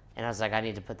 25, and I was like, I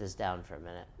need to put this down for a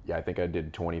minute. Yeah, I think I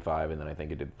did 25, and then I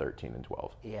think I did 13 and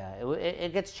 12. Yeah,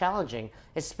 it gets challenging,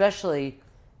 especially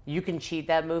you can cheat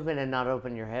that movement and not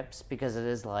open your hips because it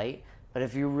is light. But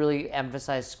if you really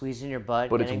emphasize squeezing your butt,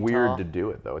 but it's weird tall, to do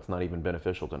it, though. It's not even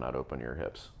beneficial to not open your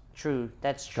hips. True,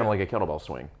 that's true. Kind of like a kettlebell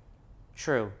swing.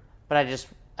 True, but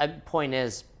point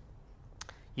is,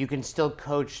 you can still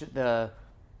coach the,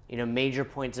 you know, major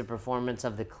points of performance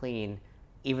of the clean,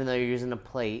 even though you're using a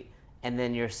plate, and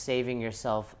then you're saving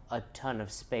yourself a ton of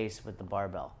space with the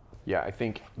barbell. Yeah, I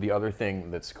think the other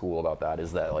thing that's cool about that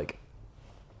is that, like,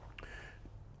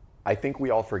 I think we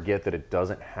all forget that it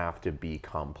doesn't have to be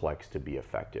complex to be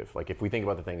effective. Like, if we think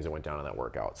about the things that went down in that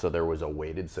workout, so there was a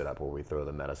weighted sit-up where we throw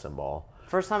the medicine ball.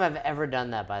 First time I've ever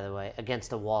done that, by the way,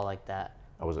 against a wall like that.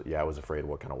 I was afraid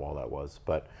what kind of wall that was.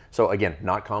 But, so again,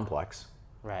 not complex.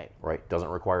 Right. Right? Doesn't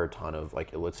require a ton of,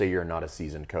 like, let's say you're not a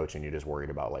seasoned coach and you're just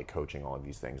worried about, like, coaching all of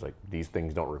these things. Like, these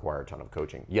things don't require a ton of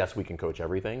coaching. Yes, we can coach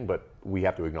everything, but we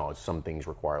have to acknowledge some things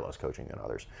require less coaching than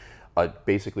others.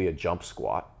 Basically a jump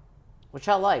squat. Which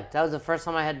I liked. That was the first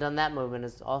time I had done that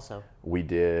movement also. We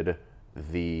did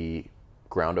the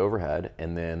ground overhead,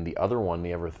 and then the other one,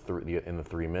 in the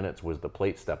 3 minutes, was the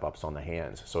plate step-ups on the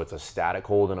hands. So it's a static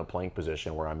hold in a plank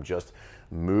position where I'm just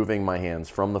moving my hands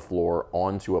from the floor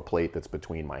onto a plate that's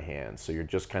between my hands. So you're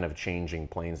just kind of changing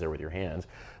planes there with your hands.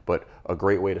 But a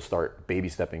great way to start baby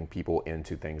stepping people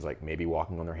into things like maybe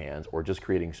walking on their hands or just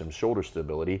creating some shoulder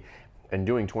stability, and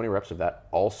doing 20 reps of that,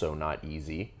 also not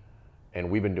easy. And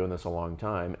we've been doing this a long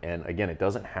time. And again, it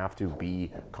doesn't have to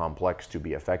be complex to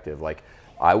be effective. Like,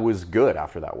 I was good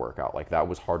after that workout. Like, that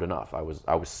was hard enough. I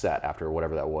was set after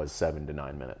whatever that was, 7 to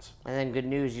 9 minutes. And then good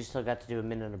news, you still got to do a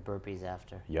minute of burpees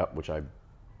after. Yep, which I'm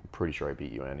pretty sure I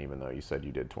beat you in, even though you said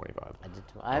you did 25. I did.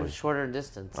 I have a shorter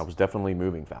distance. I was definitely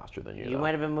moving faster than you. You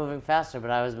might have been moving faster,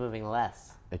 but I was moving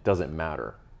less. It doesn't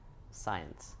matter.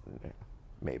 Science.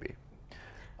 Maybe.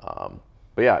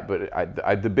 But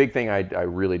yeah, the big thing I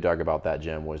really dug about that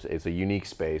gym was it's a unique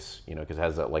space, you know, because it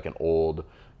has like an old,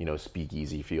 you know,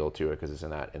 speakeasy feel to it because it's in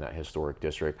that historic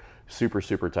district.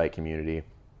 Super tight community.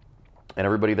 And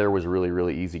everybody there was really,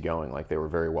 really easygoing. Like they were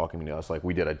very welcoming to us. Like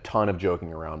we did a ton of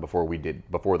joking around before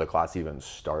the class even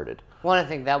started. Well, I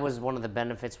think that was one of the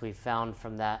benefits we found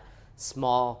from that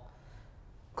small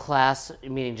class,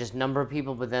 meaning just number of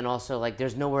people, but then also like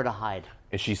there's nowhere to hide.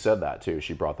 And she said that too.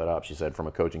 She brought that up. She said from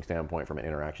a coaching standpoint, from an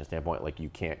interaction standpoint, like you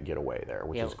can't get away there,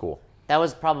 which is cool. That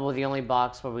was probably the only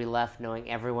box where we left knowing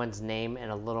everyone's name and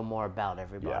a little more about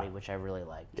everybody, which I really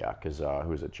liked. Yeah, because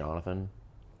who is it? Jonathan?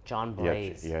 John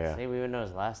Blaze. Yeah. See, we would know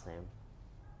his last name.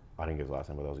 I didn't get his last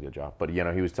name, but that was a good job. But you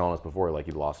know, he was telling us before, like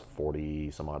he lost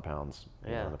 40 some odd pounds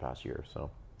in the past year.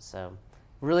 So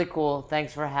really cool.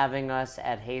 Thanks for having us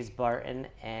at Hayes Barton,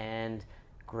 and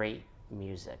great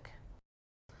music.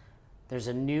 There's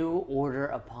a new order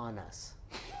upon us.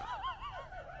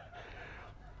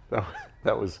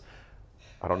 That was,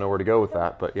 I don't know where to go with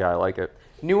that, but yeah, I like it.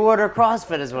 New Order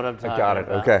CrossFit is what I'm talking about. I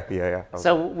got it. Okay. Yeah.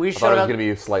 So we I showed thought it was up. going to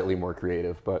be slightly more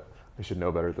creative, but I should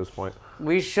know better at this point.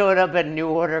 We showed up at New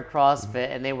Order CrossFit,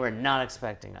 and they were not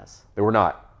expecting us. They were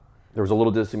not. There was a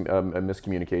little a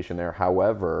miscommunication there.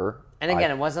 However, and again,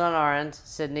 it wasn't on our end.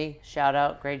 Sydney, shout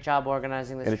out, great job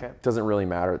organizing this trip. It doesn't really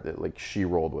matter that like she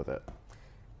rolled with it.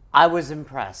 I was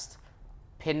impressed.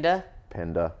 Pinda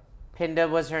Pinda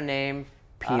was her name.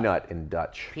 Peanut in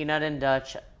Dutch. Peanut in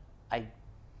Dutch.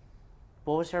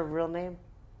 What was her real name?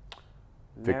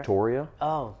 Victoria.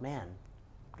 Oh man,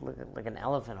 look like an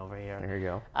elephant over here. There you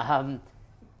go.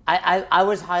 I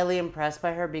was highly impressed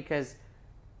by her because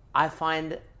I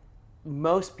find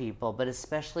most people, but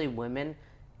especially women,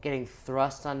 getting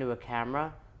thrust onto a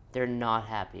camera, they're not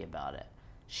happy about it.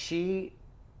 She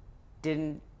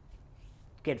didn't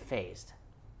get phased.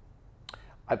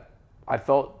 I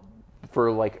felt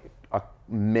for like a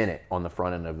minute on the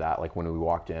front end of that, like when we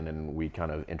walked in and we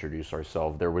kind of introduced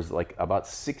ourselves, there was like about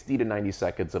 60 to 90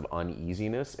 seconds of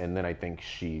uneasiness, and then I think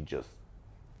she just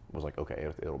was like,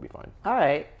 okay, it'll be fine. All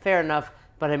right, fair enough.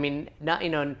 But I mean, not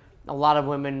a lot of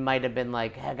women might have been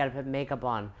like, hey, I gotta put makeup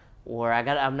on, or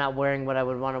I'm not wearing what I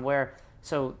would want to wear.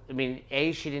 So I mean,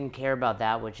 she didn't care about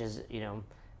that, which is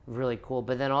really cool.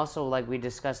 But then also, like we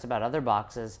discussed about other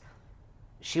boxes,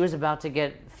 she was about to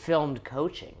get filmed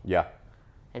coaching. Yeah.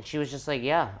 And she was just like,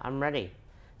 yeah, I'm ready.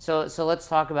 So let's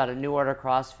talk about a New Order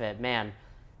CrossFit. Man,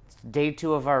 it's day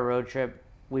 2 of our road trip.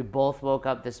 We both woke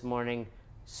up this morning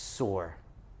sore.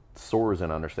 Sore is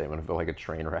an understatement. I feel like a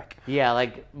train wreck. Yeah,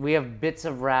 like we have bits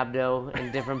of rhabdo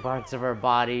in different parts of our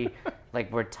body.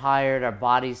 Like we're tired, our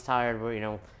body's tired.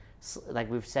 We're, like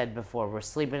we've said before, we're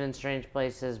sleeping in strange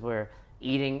places. We're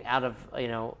eating out of,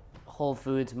 Whole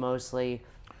Foods mostly.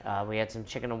 We had some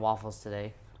chicken and waffles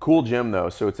today. Cool gym though,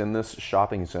 so it's in this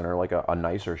shopping center, like a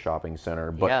nicer shopping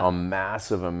center, but a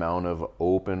massive amount of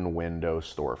open window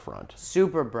storefront.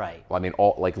 Super bright. I mean,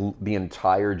 the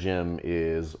entire gym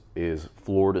is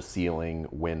floor to ceiling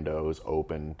windows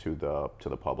open to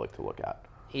the public to look at.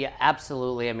 Yeah,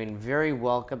 absolutely. I mean, very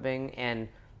welcoming, and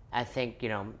I think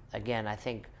again, I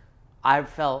think I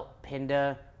felt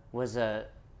Pinda was a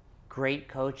great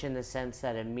coach in the sense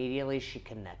that immediately she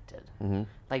connected. Mm-hmm.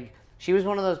 Like. She was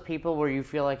one of those people where you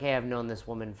feel like, hey, I've known this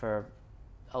woman for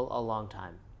a long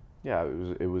time. Yeah,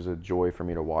 it was a joy for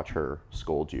me to watch her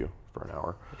scold you for an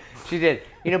hour. She did.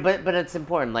 But it's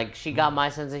important. Like, she got my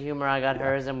sense of humor, I got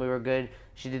hers, and we were good.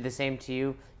 She did the same to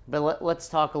you. But let's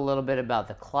talk a little bit about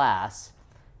the class.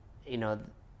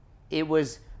 It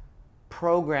was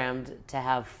programmed to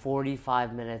have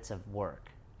 45 minutes of work.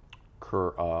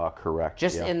 Correct.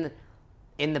 Just in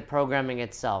the programming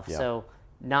itself. Yeah. So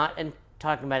not in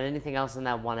talking about anything else in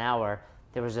that 1 hour.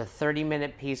 There was a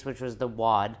 30-minute piece, which was the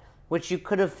WOD, which you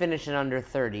could have finished in under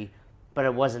 30, but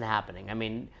it wasn't happening. I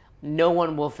mean, no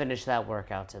one will finish that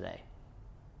workout today.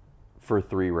 For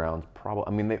 3 rounds, probably.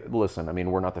 I mean, listen, I mean,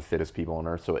 we're not the fittest people on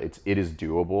earth, so it is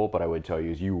doable, but I would tell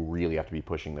you is you really have to be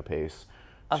pushing the pace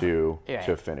to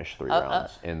finish 3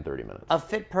 rounds in 30 minutes. A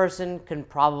fit person can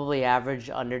probably average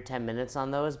under 10 minutes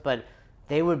on those, but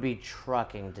they would be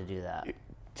trucking to do that.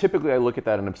 Typically, I look at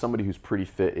that, and if somebody who's pretty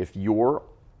fit, if you're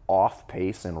off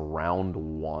pace in round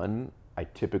 1, I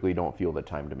typically don't feel the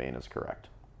time domain is correct.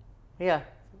 Yeah,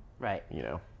 right.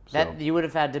 That you would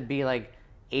have had to be like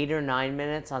 8 or 9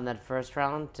 minutes on that first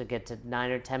round to get to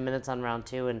 9 or 10 minutes on round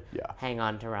 2 and hang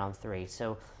on to round 3.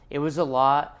 So it was a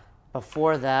lot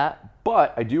before that.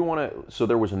 But I do want to, so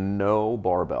there was no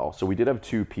barbell. So we did have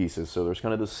 2 pieces. So there's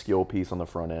kind of the skill piece on the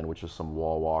front end, which is some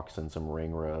wall walks and some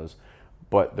ring rows.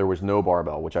 But there was no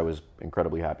barbell, which I was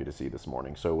incredibly happy to see this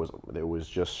morning. So it was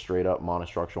just straight up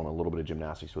monostructural and a little bit of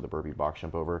gymnastics with a burpee box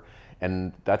jump over.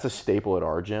 And that's a staple at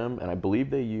our gym, and I believe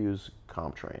they use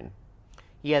CompTrain.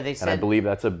 Yeah, they said. And I believe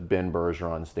that's a Ben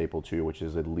Bergeron staple too, which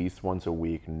is at least once a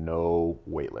week, no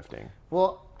weightlifting.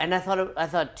 Well, And I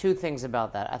thought two things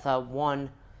about that. I thought,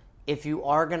 one, if you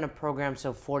are going to program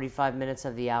so 45 minutes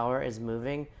of the hour is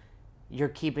moving, you're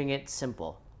keeping it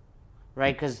simple,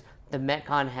 right? Because the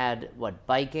Metcon had what,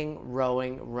 biking,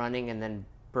 rowing, running, and then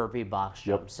burpee box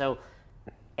jump. So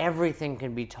everything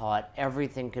can be taught,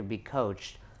 everything could be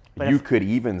coached. But you could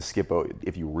even skip out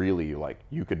if you really like.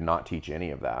 You could not teach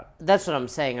any of that. That's what I'm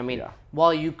saying. I mean,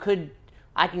 while you could,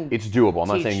 I can. It's doable. I'm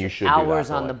not saying you should do that, hours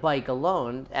on the bike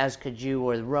alone, as could you,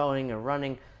 or rowing or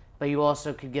running, but you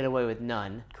also could get away with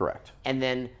none. Correct. And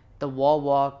then the wall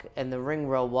walk and the ring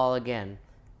row, while again,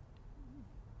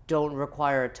 don't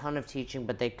require a ton of teaching,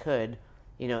 but they could.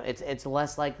 You know, it's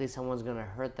less likely someone's going to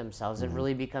hurt themselves. It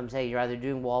really becomes, hey, you're either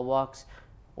doing wall walks,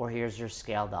 or here's your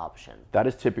scaled option. That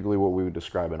is typically what we would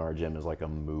describe in our gym as like a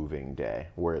moving day,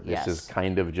 where this is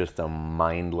kind of just a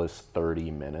mindless 30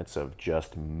 minutes of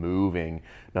just moving.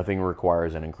 Nothing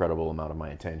requires an incredible amount of my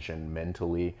attention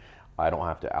mentally. I don't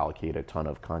have to allocate a ton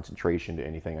of concentration to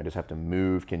anything. I just have to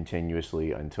move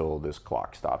continuously until this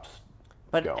clock stops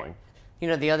going. You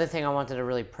know, the other thing I wanted to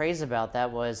really praise about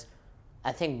that was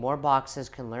I think more boxes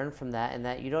can learn from that, and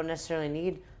that you don't necessarily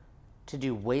need to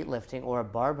do weightlifting or a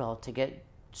barbell to get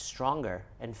stronger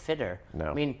and fitter. No.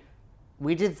 I mean,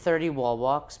 we did 30 wall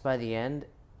walks by the end.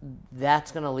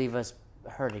 That's going to leave us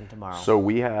hurting tomorrow. So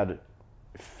we had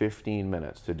 15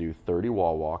 minutes to do 30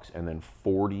 wall walks and then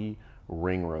 40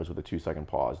 ring rows with a 2-second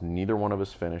pause. Neither one of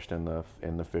us finished in the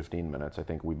 15 minutes. I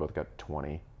think we both got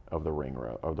 20 of the ring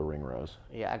rows.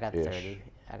 Yeah, I got 30.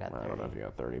 I don't know if you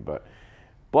got 30,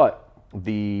 but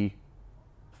the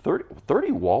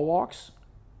 30 wall walks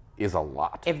is a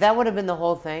lot. If that would have been the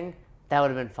whole thing, that would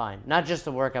have been fine. Not just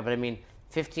the workout, but I mean,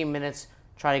 15 minutes,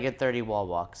 try to get 30 wall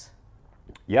walks.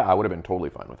 Yeah, I would have been totally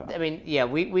fine with that. I mean, yeah,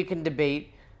 we can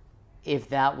debate if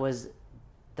that was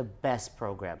the best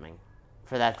programming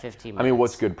for that 15 minutes. I mean,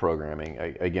 what's good programming?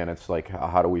 Again, it's like,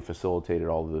 how do we facilitate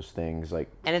all of those things? Like,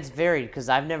 and it's varied, because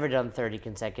I've never done 30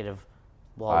 consecutive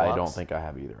wall walks. I don't think I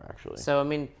have either, actually. So, I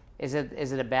mean, is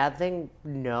it a bad thing?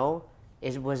 No.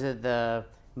 Was it the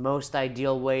most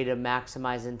ideal way to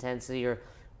maximize intensity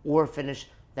or finish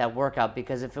that workout?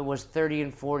 Because if it was 30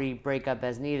 and 40 breakup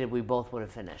as needed, we both would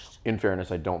have finished. In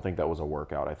fairness, I don't think that was a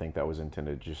workout. I think that was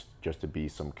intended just to be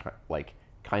some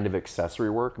kind of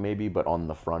accessory work, maybe, but on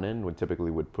the front end, when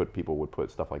typically people would put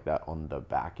stuff like that on the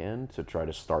back end to try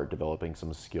to start developing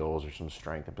some skills or some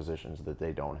strength and positions that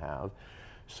they don't have.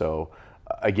 So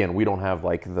again, we don't have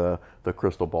like the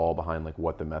crystal ball behind like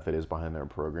what the method is behind their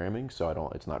programming. So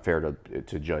it's not fair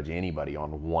to judge anybody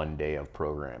on one day of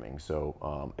programming.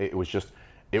 So it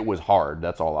was hard.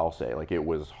 That's all I'll say. Like, it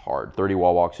was hard. 30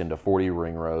 wall walks into 40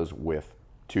 ring rows with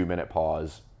 2-minute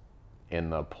pause in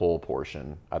the pull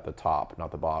portion at the top,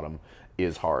 not the bottom,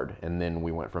 is hard. And then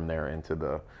we went from there into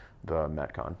the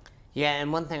Metcon. Yeah,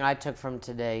 and one thing I took from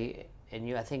today,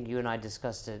 and I think you and I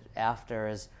discussed it after,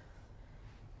 is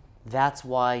that's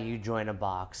why you join a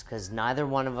box, because neither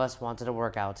one of us wanted to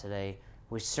work out today.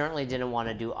 We certainly didn't want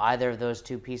to do either of those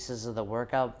two pieces of the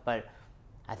workout, but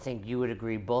I think you would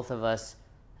agree, both of us,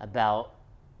 about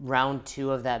round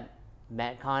 2 of that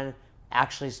Metcon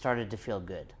actually started to feel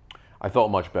good. I felt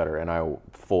much better, and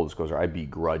full disclosure, I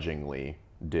begrudgingly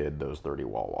did those 30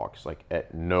 wall walks. Like,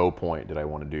 at no point did I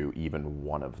want to do even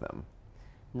one of them.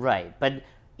 Right, but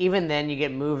even then you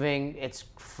get moving, it's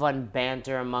fun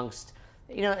banter amongst,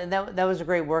 and that was a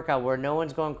great workout where no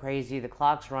one's going crazy, the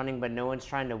clock's running, but no one's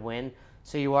trying to win.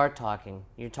 So you are talking.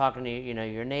 You're talking to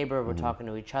your neighbor, we're talking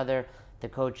to each other, the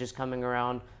coach is coming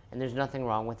around, and there's nothing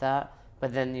wrong with that.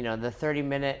 But then, the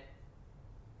 30-minute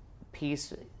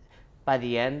piece, by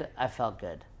the end, I felt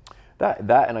good.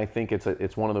 That and I think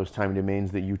it's one of those time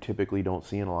domains that you typically don't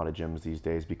see in a lot of gyms these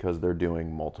days, because they're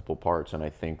doing multiple parts, and I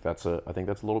think that's a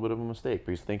little bit of a mistake,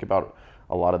 because think about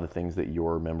a lot of the things that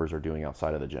your members are doing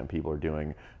outside of the gym. People are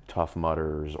doing Tough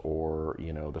Mudders, or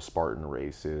the Spartan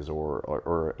races,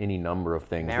 or any number of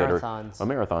things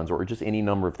marathons, or just any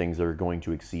number of things that are going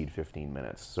to exceed 15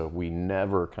 minutes. So if we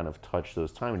never kind of touch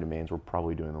those time domains, we're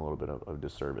probably doing a little bit of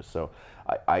disservice. So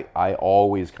I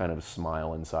always kind of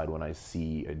smile inside when I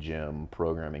see a gym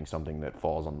programming something that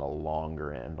falls on the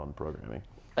longer end on programming.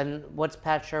 And what's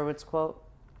Pat Sherwood's quote?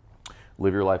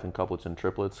 Live your life in couplets and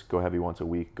triplets. Go heavy once a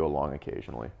week. Go long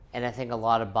occasionally. And I think a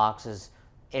lot of boxes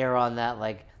err on that,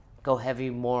 like, go heavy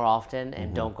more often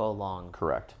and don't go long.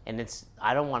 Correct. And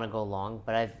I don't want to go long,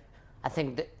 but I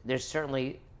think that there's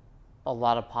certainly a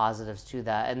lot of positives to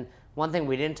that. And one thing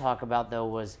we didn't talk about, though,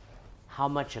 was how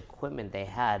much equipment they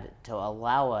had to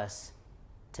allow us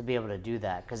to be able to do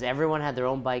that, because everyone had their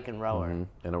own bike and rower. And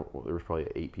there was probably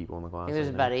 8 people in the class. I think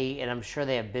there's about 8, and I'm sure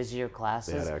they have busier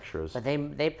classes. They had extras. But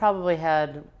they probably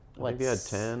had I think they had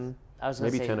 10, I was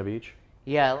gonna maybe say, 10 of each.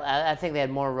 Yeah, I think they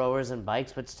had more rowers and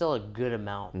bikes, but still a good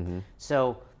amount.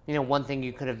 So, one thing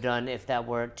you could have done if that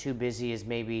were too busy is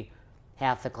maybe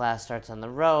half the class starts on the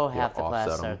row, half the class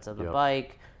offset 'em. starts on the Yep.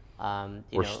 bike.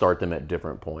 Or start them at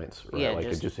different points, right? Yeah, like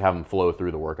just- just have them flow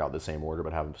through the workout the same order,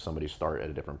 but have somebody start at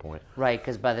a different point. Right,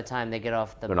 because by the time they get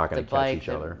off the, They're not gonna the catch bike, each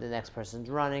other. the next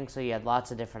person's running. So you had lots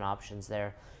of different options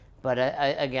there. But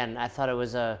again, I thought it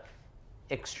was a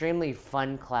extremely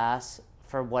fun class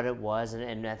for what it was,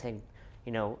 and I think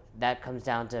that comes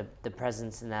down to the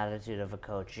presence and attitude of a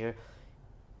coach.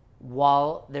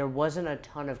 While there wasn't a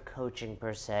ton of coaching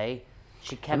per se,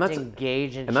 she kept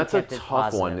engaged and she that's a kept it tough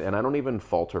positive. one, and I don't even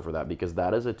fault her for that because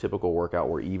that is a typical workout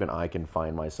where even I can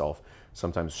find myself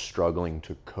sometimes struggling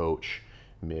to coach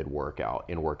mid-workout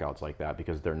in workouts like that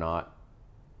because there's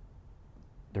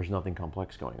nothing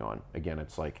complex going on. Again,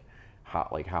 it's like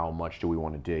how much do we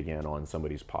want to dig in on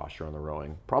somebody's posture on the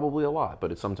rowing? Probably a lot,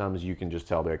 but it's sometimes you can just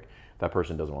tell that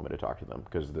person doesn't want me to talk to them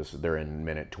because they're in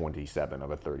minute 27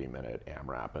 of a 30-minute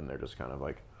AMRAP and they're just kind of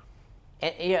like.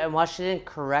 And while she didn't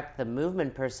correct the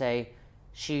movement per se,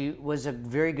 she was a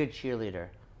very good cheerleader.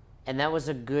 And that was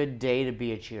a good day to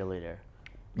be a cheerleader.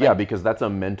 Yeah, because that's a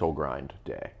mental grind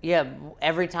day. Yeah,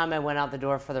 every time I went out the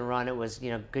door for the run, it was,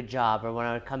 good job. Or when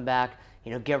I would come back,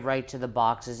 get right to the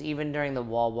boxes. Even during the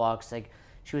wall walks, like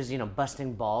she was,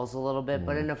 busting balls a little bit,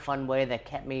 but in a fun way that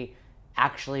kept me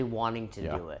actually wanting to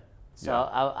do it. So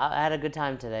I had a good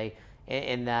time today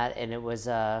in that, and it was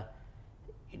a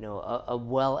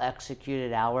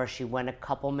well-executed hour. She went a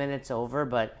couple minutes over,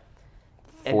 but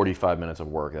 45 minutes of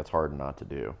work, that's hard not to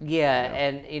do. Yeah,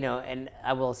 and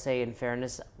I will say in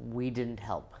fairness, we didn't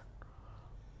help.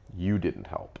 You didn't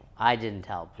help. I didn't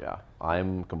help. Yeah,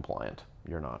 I'm compliant.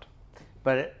 You're not.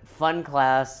 But fun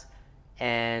class,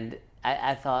 and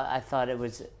I thought it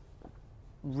was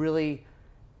really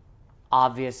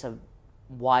obvious of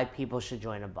why people should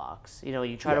join a box.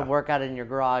 You try to work out in your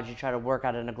garage, you try to work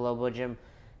out in a Globo gym.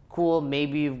 Cool,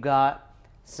 maybe you've got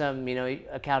some,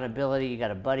 accountability, you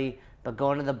got a buddy, but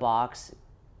going to the box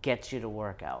gets you to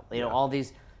work out. All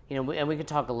these, and we could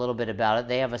talk a little bit about it.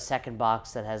 They have a second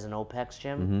box that has an OPEX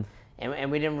gym,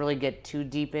 and we didn't really get too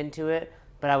deep into it,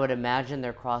 but I would imagine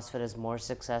their CrossFit is more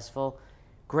successful.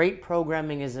 Great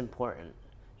programming is important.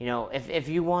 If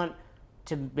you want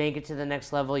to make it to the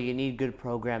next level, you need good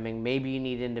programming. Maybe you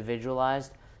need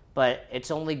individualized, but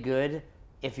it's only good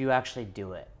if you actually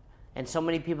do it. And so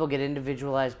many people get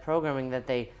individualized programming that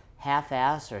they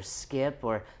half-ass or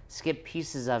skip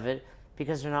pieces of it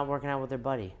because they're not working out with their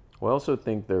buddy. Well, I also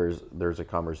think there's a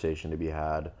conversation to be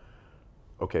had.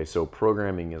 Okay, so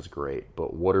programming is great,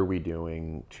 but what are we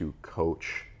doing to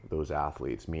coach those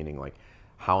athletes? Meaning, like,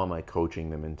 how am I coaching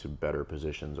them into better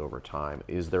positions over time?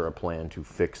 Is there a plan to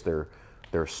fix their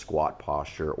squat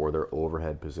posture or their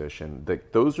overhead position?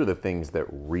 Those are the things that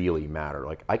really matter.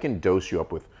 Like, I can dose you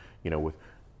up with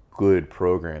good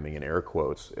programming in air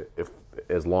quotes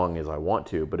as long as I want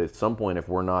to, but at some point if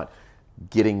we're not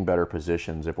getting better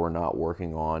positions, if we're not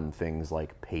working on things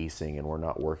like pacing and we're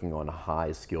not working on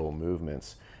high skill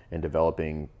movements and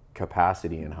developing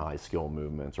capacity in high skill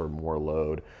movements or more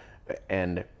load,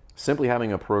 and simply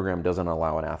having a program doesn't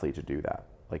allow an athlete to do that.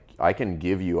 Like, I can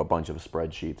give you a bunch of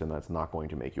spreadsheets and that's not going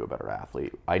to make you a better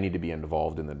athlete. I need to be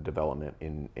involved in the development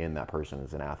in that person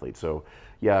as an athlete. So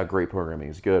yeah, great programming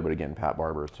is good, but again, Pat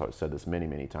Barber has said this many,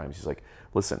 many times. He's like,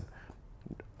 listen,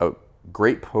 a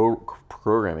great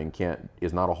programming it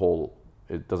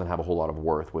doesn't have a whole lot of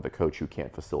worth with a coach who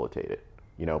can't facilitate it.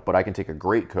 But I can take a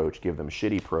great coach, give them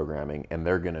shitty programming, and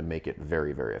they're gonna make it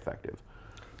very, very effective.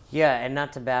 Yeah, and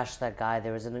not to bash that guy,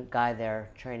 there was a guy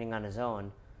there training on his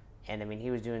own. And I mean, he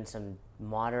was doing some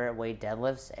moderate weight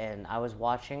deadlifts, and I was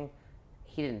watching.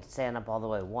 He didn't stand up all the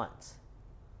way once.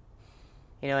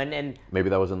 And Maybe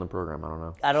that was in the program. I don't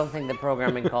know. I don't think the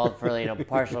programming called for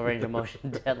partial range of motion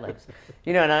deadlifts.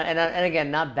 And again,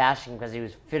 not bashing because he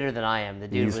was fitter than I am. The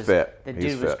dude He's was fit. The He's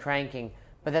dude was fit. cranking.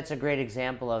 But that's a great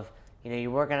example of you're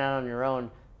working out on your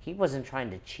own. He wasn't trying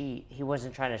to cheat. He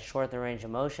wasn't trying to short the range of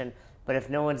motion. But if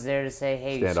no one's there to say,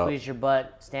 hey, squeeze your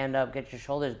butt, stand up, get your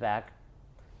shoulders back,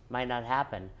 might not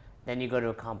happen. Then you go to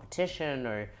a competition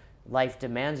or life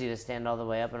demands you to stand all the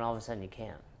way up and all of a sudden you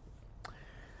can't.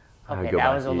 Okay,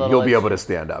 that was a little You'll be able to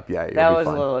stand up. Yeah, that was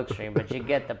a little extreme, but you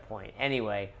get the point.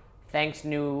 Anyway, thanks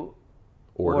New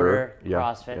Order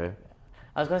CrossFit. Yeah.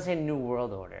 I was going to say New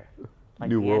World Order, like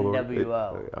New the World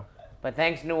NWO. Yeah. But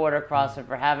thanks New Order CrossFit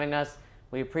for having us.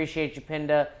 We appreciate you,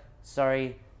 Pinda.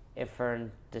 Sorry if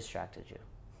Fern distracted you.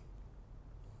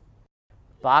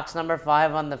 Box number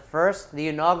 5 on the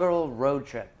inaugural road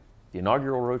trip. The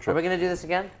inaugural road trip. Are we going to do this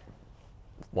again?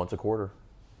 Once a quarter.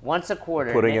 Once a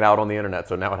quarter. Putting it out on the internet,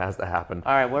 so now it has to happen.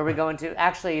 All right, where are we going to?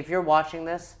 Actually, if you're watching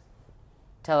this,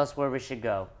 tell us where we should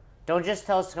go. Don't just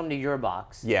tell us to come to your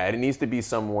box. Yeah, it needs to be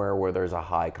somewhere where there's a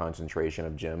high concentration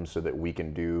of gyms so that we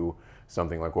can do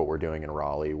something like what we're doing in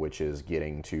Raleigh, which is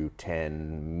getting to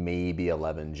 10, maybe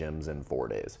 11 gyms in 4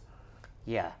 days.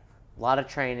 Yeah, a lot of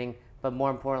training, but more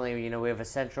importantly, we have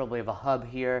we have a hub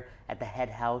here at the head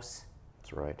house.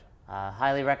 That's right.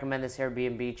 Highly recommend this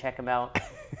Airbnb. Check them out.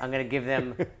 I'm going to give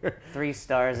them 3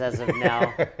 stars as of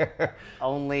now.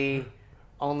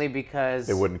 Only because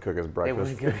They wouldn't cook us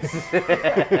breakfast.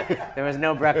 there was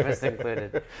no breakfast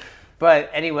included.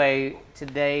 But anyway,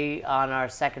 today on our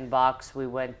second box, we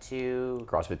went to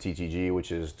CrossFit TTG,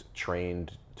 which is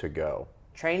trained to go.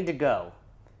 Train to Go.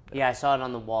 Yeah, I saw it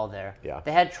on the wall there. Yeah.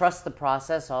 They had Trust the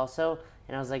Process also,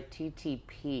 and I was like,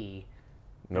 TTP.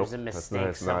 Nope, There's a mistake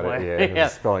that's not somewhere. it. Yeah,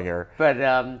 it's a spelling error.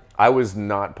 But I was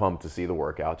not pumped to see the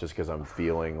workout just because I'm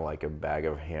feeling like a bag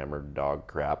of hammered dog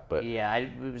crap. But yeah, I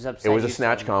was upset. it was a you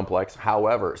snatch told me. complex.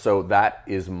 However, so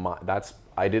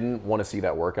I didn't want to see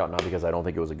that workout, not because I don't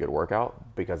think it was a good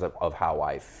workout, because of how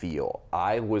I feel.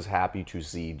 I was happy to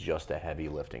see just a heavy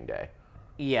lifting day.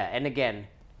 Yeah, and again,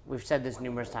 we've said this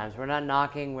numerous times. We're not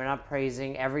knocking, we're not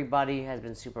praising. Everybody has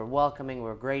been super welcoming.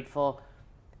 We're grateful.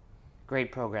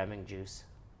 Great programming, Juice.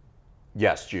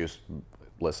 Yes, Juice.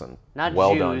 Listen. Not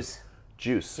well Jews. done.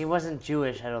 Juice. He wasn't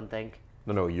Jewish, I don't think.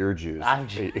 No, you're Juice. I'm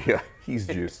Juice. Yeah, he's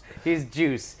Juice. He's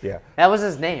Juice. Yeah. That was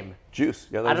his name. Juice.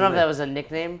 Yeah, I don't know if that was a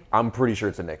nickname. I'm pretty sure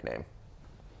it's a nickname.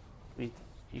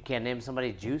 You can't name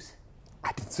somebody Juice?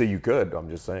 I didn't say you could. I'm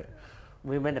just saying.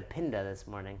 We went to Pinda this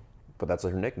morning. But that's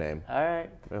her nickname. All right.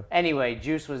 Yeah. Anyway,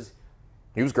 Juice was,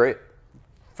 He was great.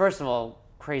 first of all,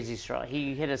 crazy strong.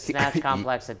 He hit a snatch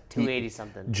complex at 280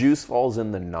 something. Juice falls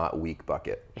in the not weak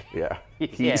bucket. Yeah.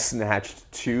 He Yeah.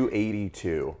 snatched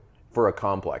 282 for a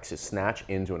complex. His snatch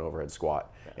into an overhead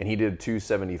squat. And he did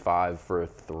 275 for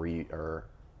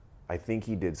I think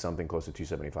he did something close to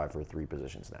 275 for a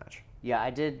 3-position snatch. Yeah, I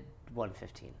did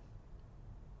 115.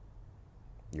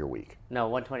 You're weak. No,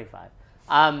 125.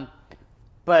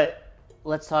 But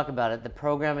let's talk about it. The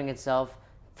programming itself,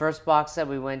 first box that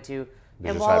we went to, and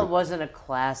just while had- it wasn't a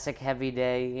classic heavy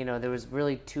day, there was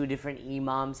really 2 different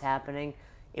imams happening.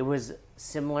 It was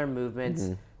similar movements,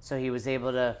 Mm-hmm. so he was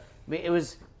able to. It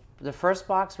was the first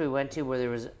box we went to where there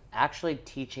was actually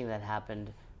teaching that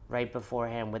happened right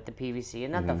beforehand with the PVC,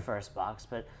 and not Mm-hmm. the first box,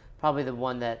 but probably the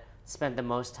one that spent the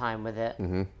most time with it.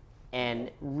 Mm-hmm.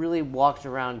 And really walked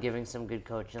around giving some good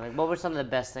coaching. Like, what were some of the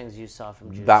best things you saw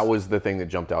from Juice? That was the thing that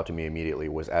jumped out to me immediately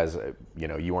was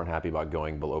you weren't happy about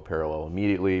going below parallel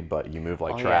immediately, but you moved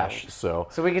like trash. Yeah. So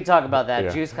So we could talk about that. Yeah.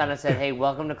 Juice kind of said, "Hey,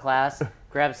 welcome to class.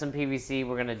 Grab some PVC.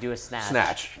 We're gonna do a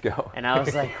snatch." go. And I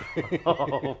was like,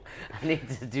 "Oh, I need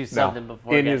to do something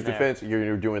before." in getting his there. defense,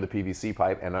 you're doing the PVC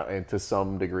pipe, and to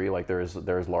some degree, like there's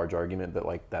large argument that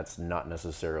like that's not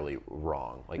necessarily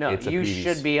wrong. Like No, it's a you PVC,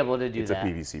 should be able to do it's a that.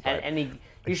 PVC pipe. And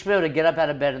you should be able to get up out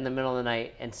of bed in the middle of the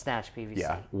night and snatch PVC.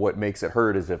 Yeah. What makes it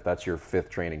hurt is if that's your 5th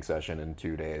training session in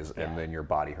 2 days, and then your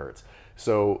body hurts.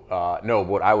 So no,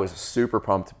 but I was super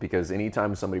pumped because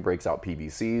anytime somebody breaks out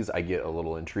PVCs, I get a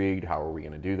little intrigued. How are we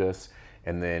going to do this?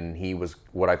 And then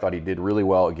what I thought he did really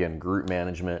well, again, group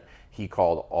management. He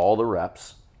called all the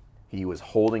reps. He was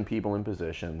holding people in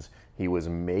positions. He was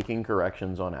making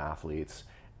corrections on athletes.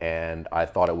 And I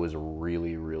thought it was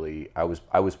really, really, I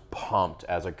was pumped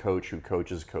as a coach who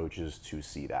coaches coaches to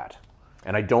see that.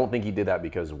 And I don't think he did that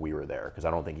because we were there, because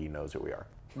I don't think he knows who we are.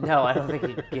 No, I don't think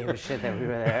he gave a shit that we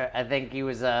were there. I think he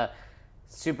was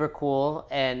super cool.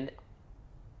 And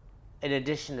in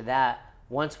addition to that,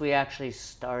 once we actually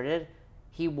started,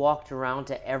 he walked around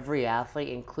to every athlete,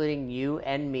 including you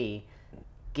and me,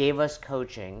 gave us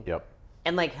coaching, Yep.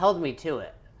 and like held me to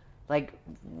it. Like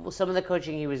some of the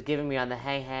coaching he was giving me on the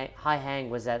high hang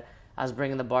was that I was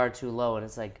bringing the bar too low, and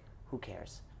it's like, who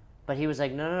cares? But he was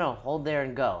like, no, hold there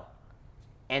and go.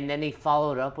 And then he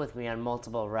followed up with me on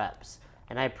multiple reps,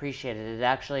 and I appreciated it. It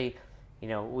actually,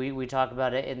 we talk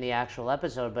about it in the actual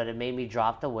episode, but it made me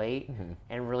drop the weight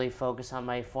and really focus on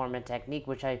my form and technique,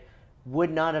 which I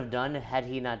would not have done had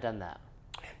he not done that.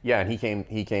 Yeah, and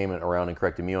he came around and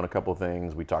corrected me on a couple of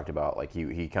things. We talked about like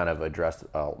he kind of addressed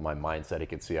my mindset. He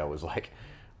could see I was like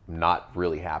not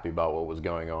really happy about what was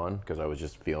going on because I was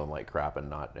just feeling like crap and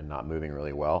not moving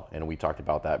really well. And we talked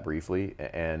about that briefly,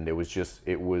 and it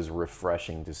was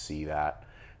refreshing to see that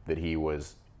he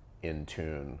was in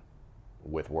tune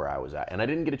with where I was at. And I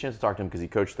didn't get a chance to talk to him because he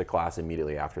coached the class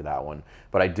immediately after that one.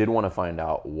 But I did want to find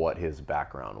out what his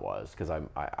background was because I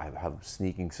have a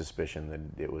sneaking suspicion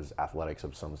that it was athletics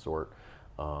of some sort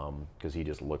because he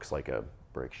just looks like a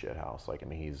brick shit house. Like, I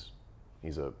mean,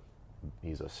 he's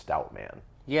a stout man.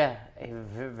 Yeah, a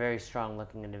very strong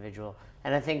looking individual.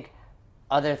 And I think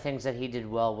other things that he did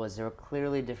well was there were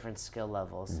clearly different skill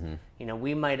levels. You know,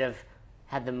 we might have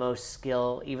had the most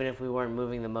skill even if we weren't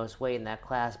moving the most weight in that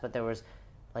class, but there was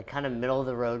like kind of middle of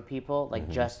the road people, like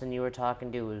Justin you were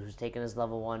talking to, who was taking his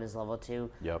level 1, his level 2.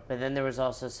 Yep. But then there was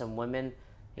also some women,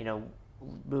 you know,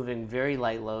 moving very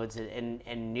light loads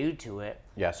and new to it.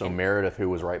 Yeah, so Meredith, who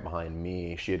was right behind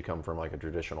me, she had come from like a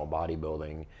traditional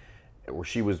bodybuilding where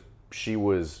she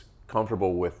was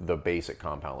comfortable with the basic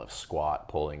compound lift, squat,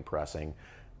 pulling, pressing,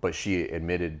 but she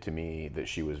admitted to me that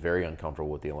she was very uncomfortable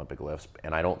with the Olympic lifts,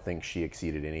 and I don't think she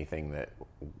exceeded anything that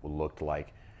looked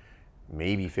like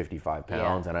maybe 55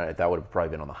 pounds, and that would have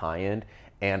probably been on the high end.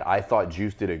 And I thought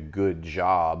Juice did a good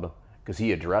job because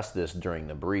he addressed this during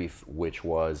the brief, which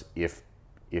was if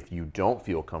you don't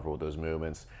feel comfortable with those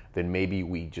movements, then maybe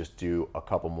we just do a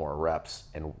couple more reps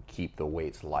and keep the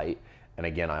weights light. And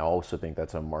again, I also think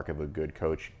that's a mark of a good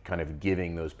coach, kind of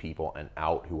giving those people an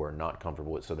out who are not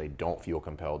comfortable with, so they don't feel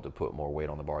compelled to put more weight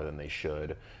on the bar than they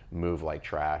should, move like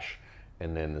trash.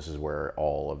 And then this is where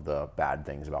all of the bad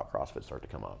things about CrossFit start to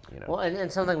come up. You know? Well,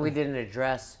 and something we didn't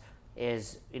address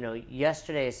is, you know,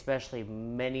 yesterday especially,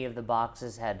 many of the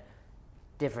boxes had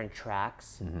different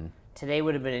tracks. Today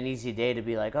would have been an easy day to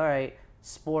be like, all right,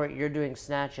 sport, you're doing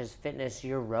snatches, fitness,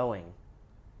 you're rowing,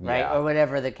 right? Yeah. Or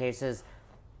whatever the case is.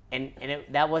 And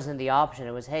that wasn't the option.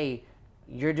 It was, hey,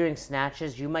 you're doing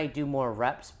snatches, you might do more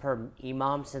reps per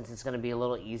EMOM since it's going to be a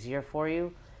little easier for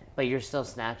you, but you're still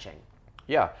snatching.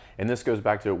 Yeah, and this goes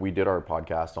back to, we did our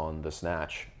podcast on the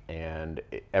snatch, and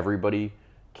everybody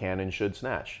can and should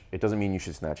snatch. It doesn't mean you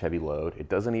should snatch heavy load. It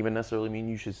doesn't even necessarily mean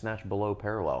you should snatch below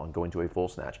parallel and go into a full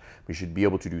snatch. We should be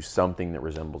able to do something that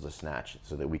resembles a snatch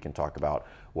so that we can talk about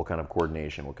what kind of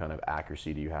coordination, what kind of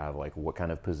accuracy do you have, like what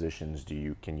kind of positions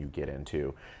can you get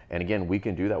into. And again, we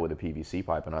can do that with a PVC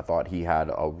pipe, and I thought he had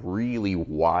a really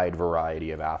wide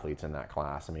variety of athletes in that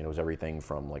class. I mean, it was everything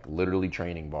from like literally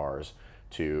training bars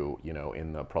to, you know,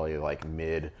 in the probably like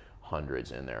mid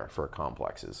hundreds in there for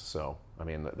complexes. So I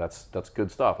mean, that's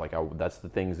good stuff. Like that's the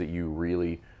things that you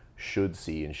really should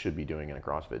see and should be doing in a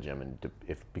CrossFit gym. And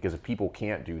because if people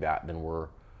can't do that, then we're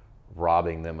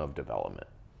robbing them of development.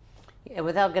 Yeah,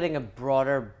 without getting a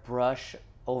broader brush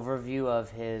overview of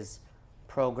his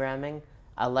programming,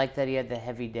 I like that he had the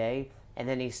heavy day, and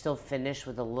then he still finished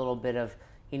with a little bit of,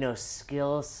 you know,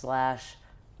 skill slash,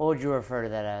 what would you refer to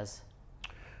that as?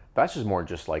 That's just more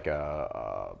just like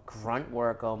a grunt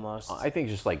work almost. I think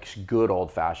just like good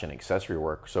old-fashioned accessory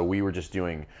work. So we were just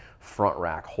doing front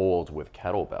rack holds with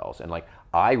kettlebells, and like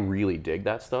I really dig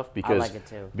that stuff because I like it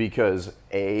too. Because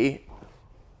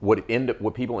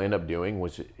what people end up doing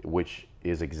which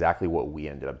is exactly what we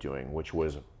ended up doing, which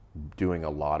was doing a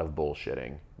lot of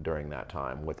bullshitting during that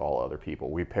time with all other people.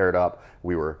 We paired up,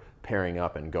 we were pairing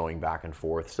up and going back and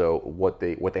forth. So what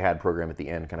they had programmed at the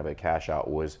end, kind of a cash out,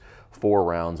 was 4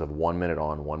 rounds of 1 minute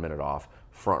on, 1 minute off,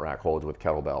 front rack holds with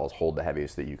kettlebells, hold the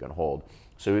heaviest that you can hold.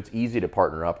 So it's easy to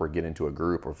partner up or get into a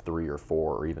group of 3 or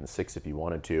 4 or even 6 if you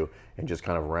wanted to, and just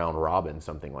kind of round robin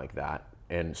something like that.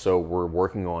 And so we're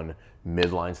working on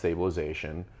midline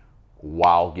stabilization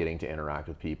while getting to interact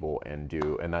with people and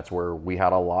that's where we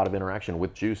had a lot of interaction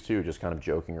with Juice too, just kind of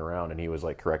joking around, and he was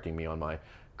like correcting me on my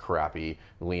crappy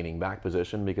leaning back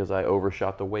position because I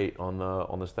overshot the weight on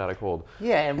the static hold.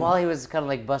 Yeah, and while he was kind of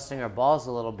like busting our balls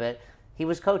a little bit, he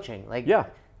was coaching. Like, yeah,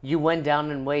 you went down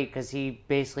in weight because he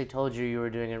basically told you were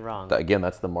doing it wrong. Again,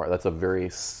 that's a very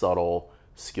subtle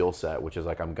skill set, which is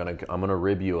like I'm gonna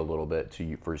rib you a little bit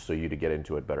so you to get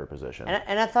into a better position.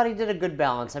 And I thought he did a good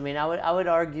balance. I mean, I would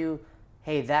argue,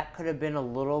 hey, that could have been a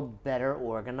little better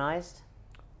organized.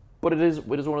 But it is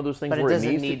one of those things where it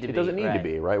doesn't need to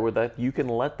be, right? Where that you can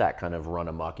let that kind of run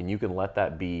amok, and you can let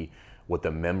that be what the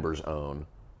members own,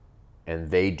 and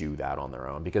they do that on their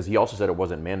own. Because he also said it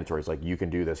wasn't mandatory. It's like, you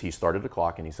can do this. He started the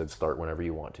clock, and he said start whenever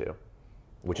you want to,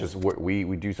 which is what we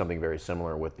do something very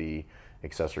similar with the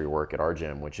accessory work at our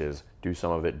gym, which is do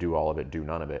some of it, do all of it, do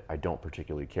none of it. I don't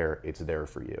particularly care. It's there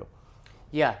for you.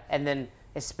 Yeah, and then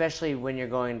especially when you're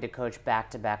going to coach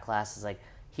back-to-back classes, like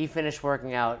he finished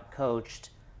working out,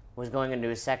 coached, was going into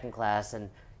his second class, and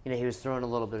you know he was throwing a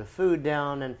little bit of food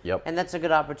down, and and that's a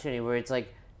good opportunity where it's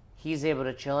like he's able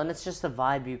to chill, and it's just the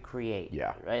vibe you create.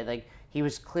 Yeah. Right. Like he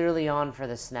was clearly on for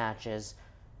the snatches,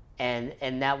 and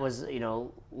that was, you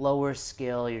know, lower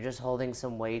skill. You're just holding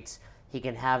some weights. He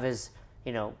can have his,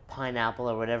 you know, pineapple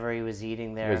or whatever he was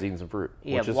eating there. He was eating some fruit,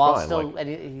 yeah, which is while fine. Still,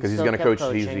 because he's going to coach.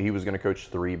 He was going to coach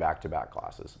 3 back-to-back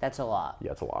classes. That's a lot.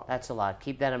 Yeah, it's a lot. That's a lot.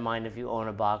 Keep that in mind if you own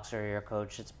a box or you're a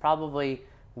coach. It's probably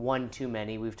one too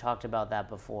many. We've talked about that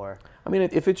before. I mean,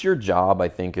 if it's your job, I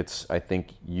think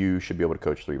you should be able to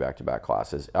coach 3 back-to-back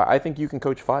classes. I think you can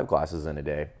coach 5 classes in a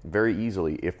day very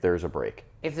easily if there's a break.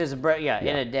 If there's a break,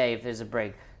 in a day, if there's a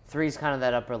break. 3's kind of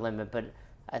that upper limit, but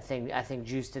I think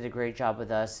Juice did a great job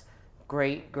with us.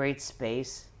 Great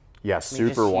space. Yeah,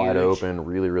 super wide open,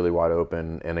 really, really wide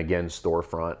open, and again,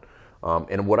 storefront.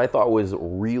 And what I thought was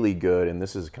really good, and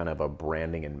this is kind of a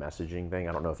branding and messaging thing,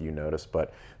 I don't know if you noticed,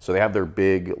 but so they have their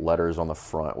big letters on the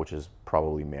front, which is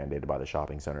probably mandated by the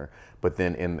shopping center, but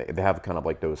then they have kind of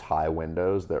like those high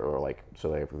windows that are like,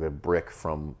 so they have brick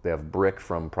from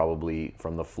probably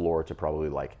from the floor to probably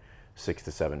like 6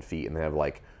 to 7 feet, and they have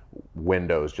like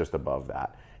windows just above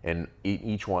that. And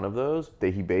each one of those,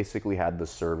 he basically had the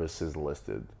services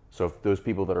listed. So if those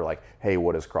people that are like, hey,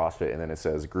 what is CrossFit? And then it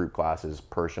says group classes,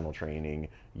 personal training,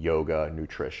 yoga,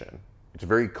 nutrition. It's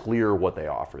very clear what they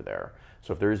offer there.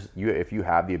 So if you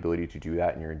have the ability to do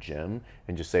that in your gym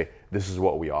and just say, this is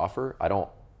what we offer,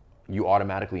 you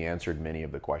automatically answered many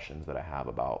of the questions that I have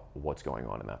about what's going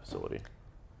on in that facility.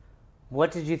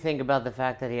 What did you think about the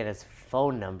fact that he had his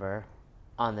phone number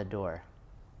on the door?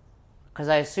 Because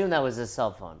I assume that was his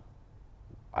cell phone.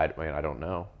 I don't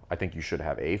know. I think you should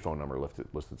have a phone number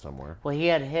listed somewhere. Well, he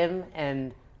had him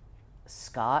and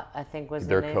Scott, I think was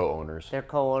their name. Co-owners. They're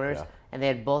co-owners, and they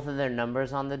had both of their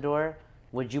numbers on the door.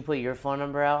 Would you put your phone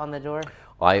number out on the door?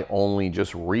 I only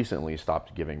just recently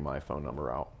stopped giving my phone number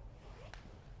out.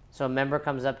 So a member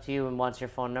comes up to you and wants your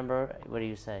phone number. What do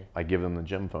you say? I give them the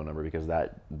gym phone number because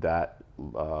that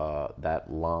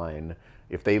line,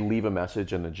 if they leave a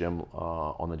message in the gym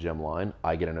on the gym line,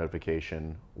 I get a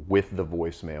notification with the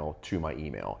voicemail to my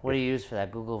email. What do you use for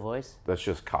that? Google Voice? That's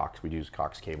just Cox. We use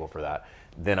Cox Cable for that.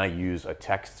 Then I use a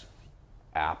text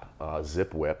app,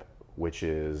 ZipWhip, which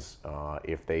is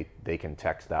if they can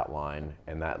text that line,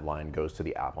 and that line goes to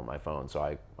the app on my phone.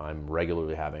 So I'm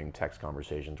regularly having text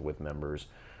conversations with members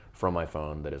from my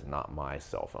phone that is not my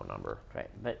cell phone number. Right,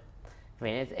 but I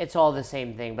mean, it's all the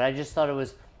same thing, but I just thought it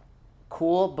was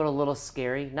cool, but a little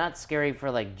scary. Not scary for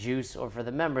like Juice or for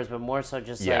the members, but more so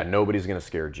just nobody's going to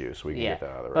scare Juice. We can get that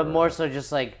out of the way. But more so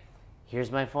just like, here's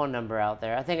my phone number out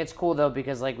there. I think it's cool though,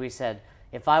 because like we said,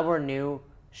 if I were new,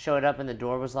 showed up and the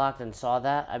door was locked and saw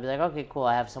that, I'd be like, okay, cool,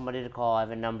 I have somebody to call, I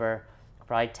have a number,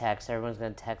 probably text. Everyone's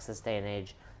going to text this day and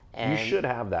age. And you should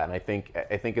have that, and I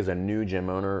think as a new gym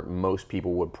owner, most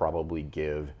people would probably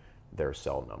give their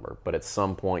cell number. But at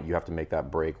some point, you have to make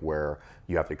that break where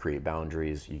you have to create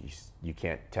boundaries. You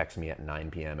can't text me at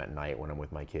 9 p.m. at night when I'm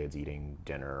with my kids eating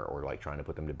dinner or like trying to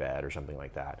put them to bed or something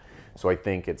like that. So I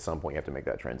think at some point you have to make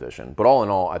that transition. But all in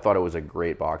all, I thought it was a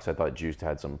great box. I thought Juiced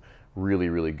had some really,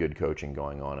 really good coaching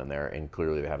going on in there, and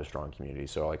clearly they have a strong community.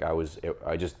 So like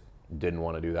I just didn't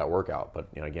want to do that workout, but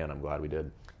again, I'm glad we did.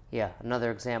 Yeah,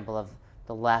 another example of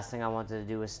the last thing I wanted to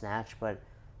do was snatch, but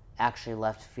actually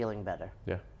left feeling better.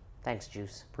 Yeah. Thanks,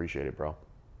 Juice. Appreciate it, bro.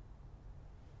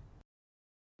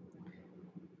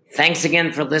 Thanks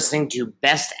again for listening to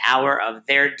Best Hour of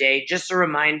Their Day. Just a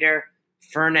reminder,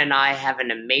 Fern and I have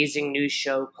an amazing new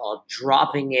show called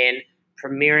Dropping In,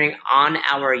 premiering on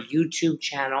our YouTube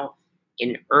channel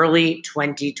in early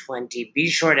 2020. Be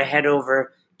sure to head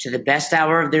over to the Best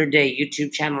Hour of Their Day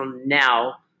YouTube channel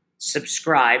now.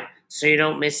 Subscribe so you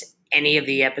don't miss any of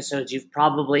the episodes. You've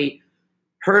probably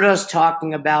heard us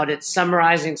talking about it,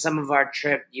 summarizing some of our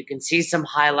trip. You can see some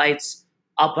highlights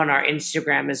up on our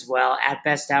Instagram as well at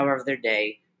Best Hour of Their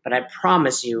Day. But I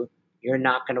promise you, you're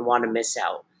not going to want to miss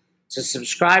out. So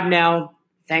subscribe now.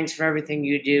 Thanks for everything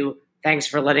you do. Thanks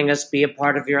for letting us be a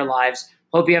part of your lives.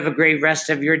 Hope you have a great rest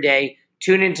of your day.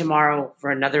 Tune in tomorrow for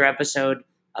another episode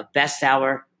of Best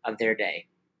Hour of Their Day.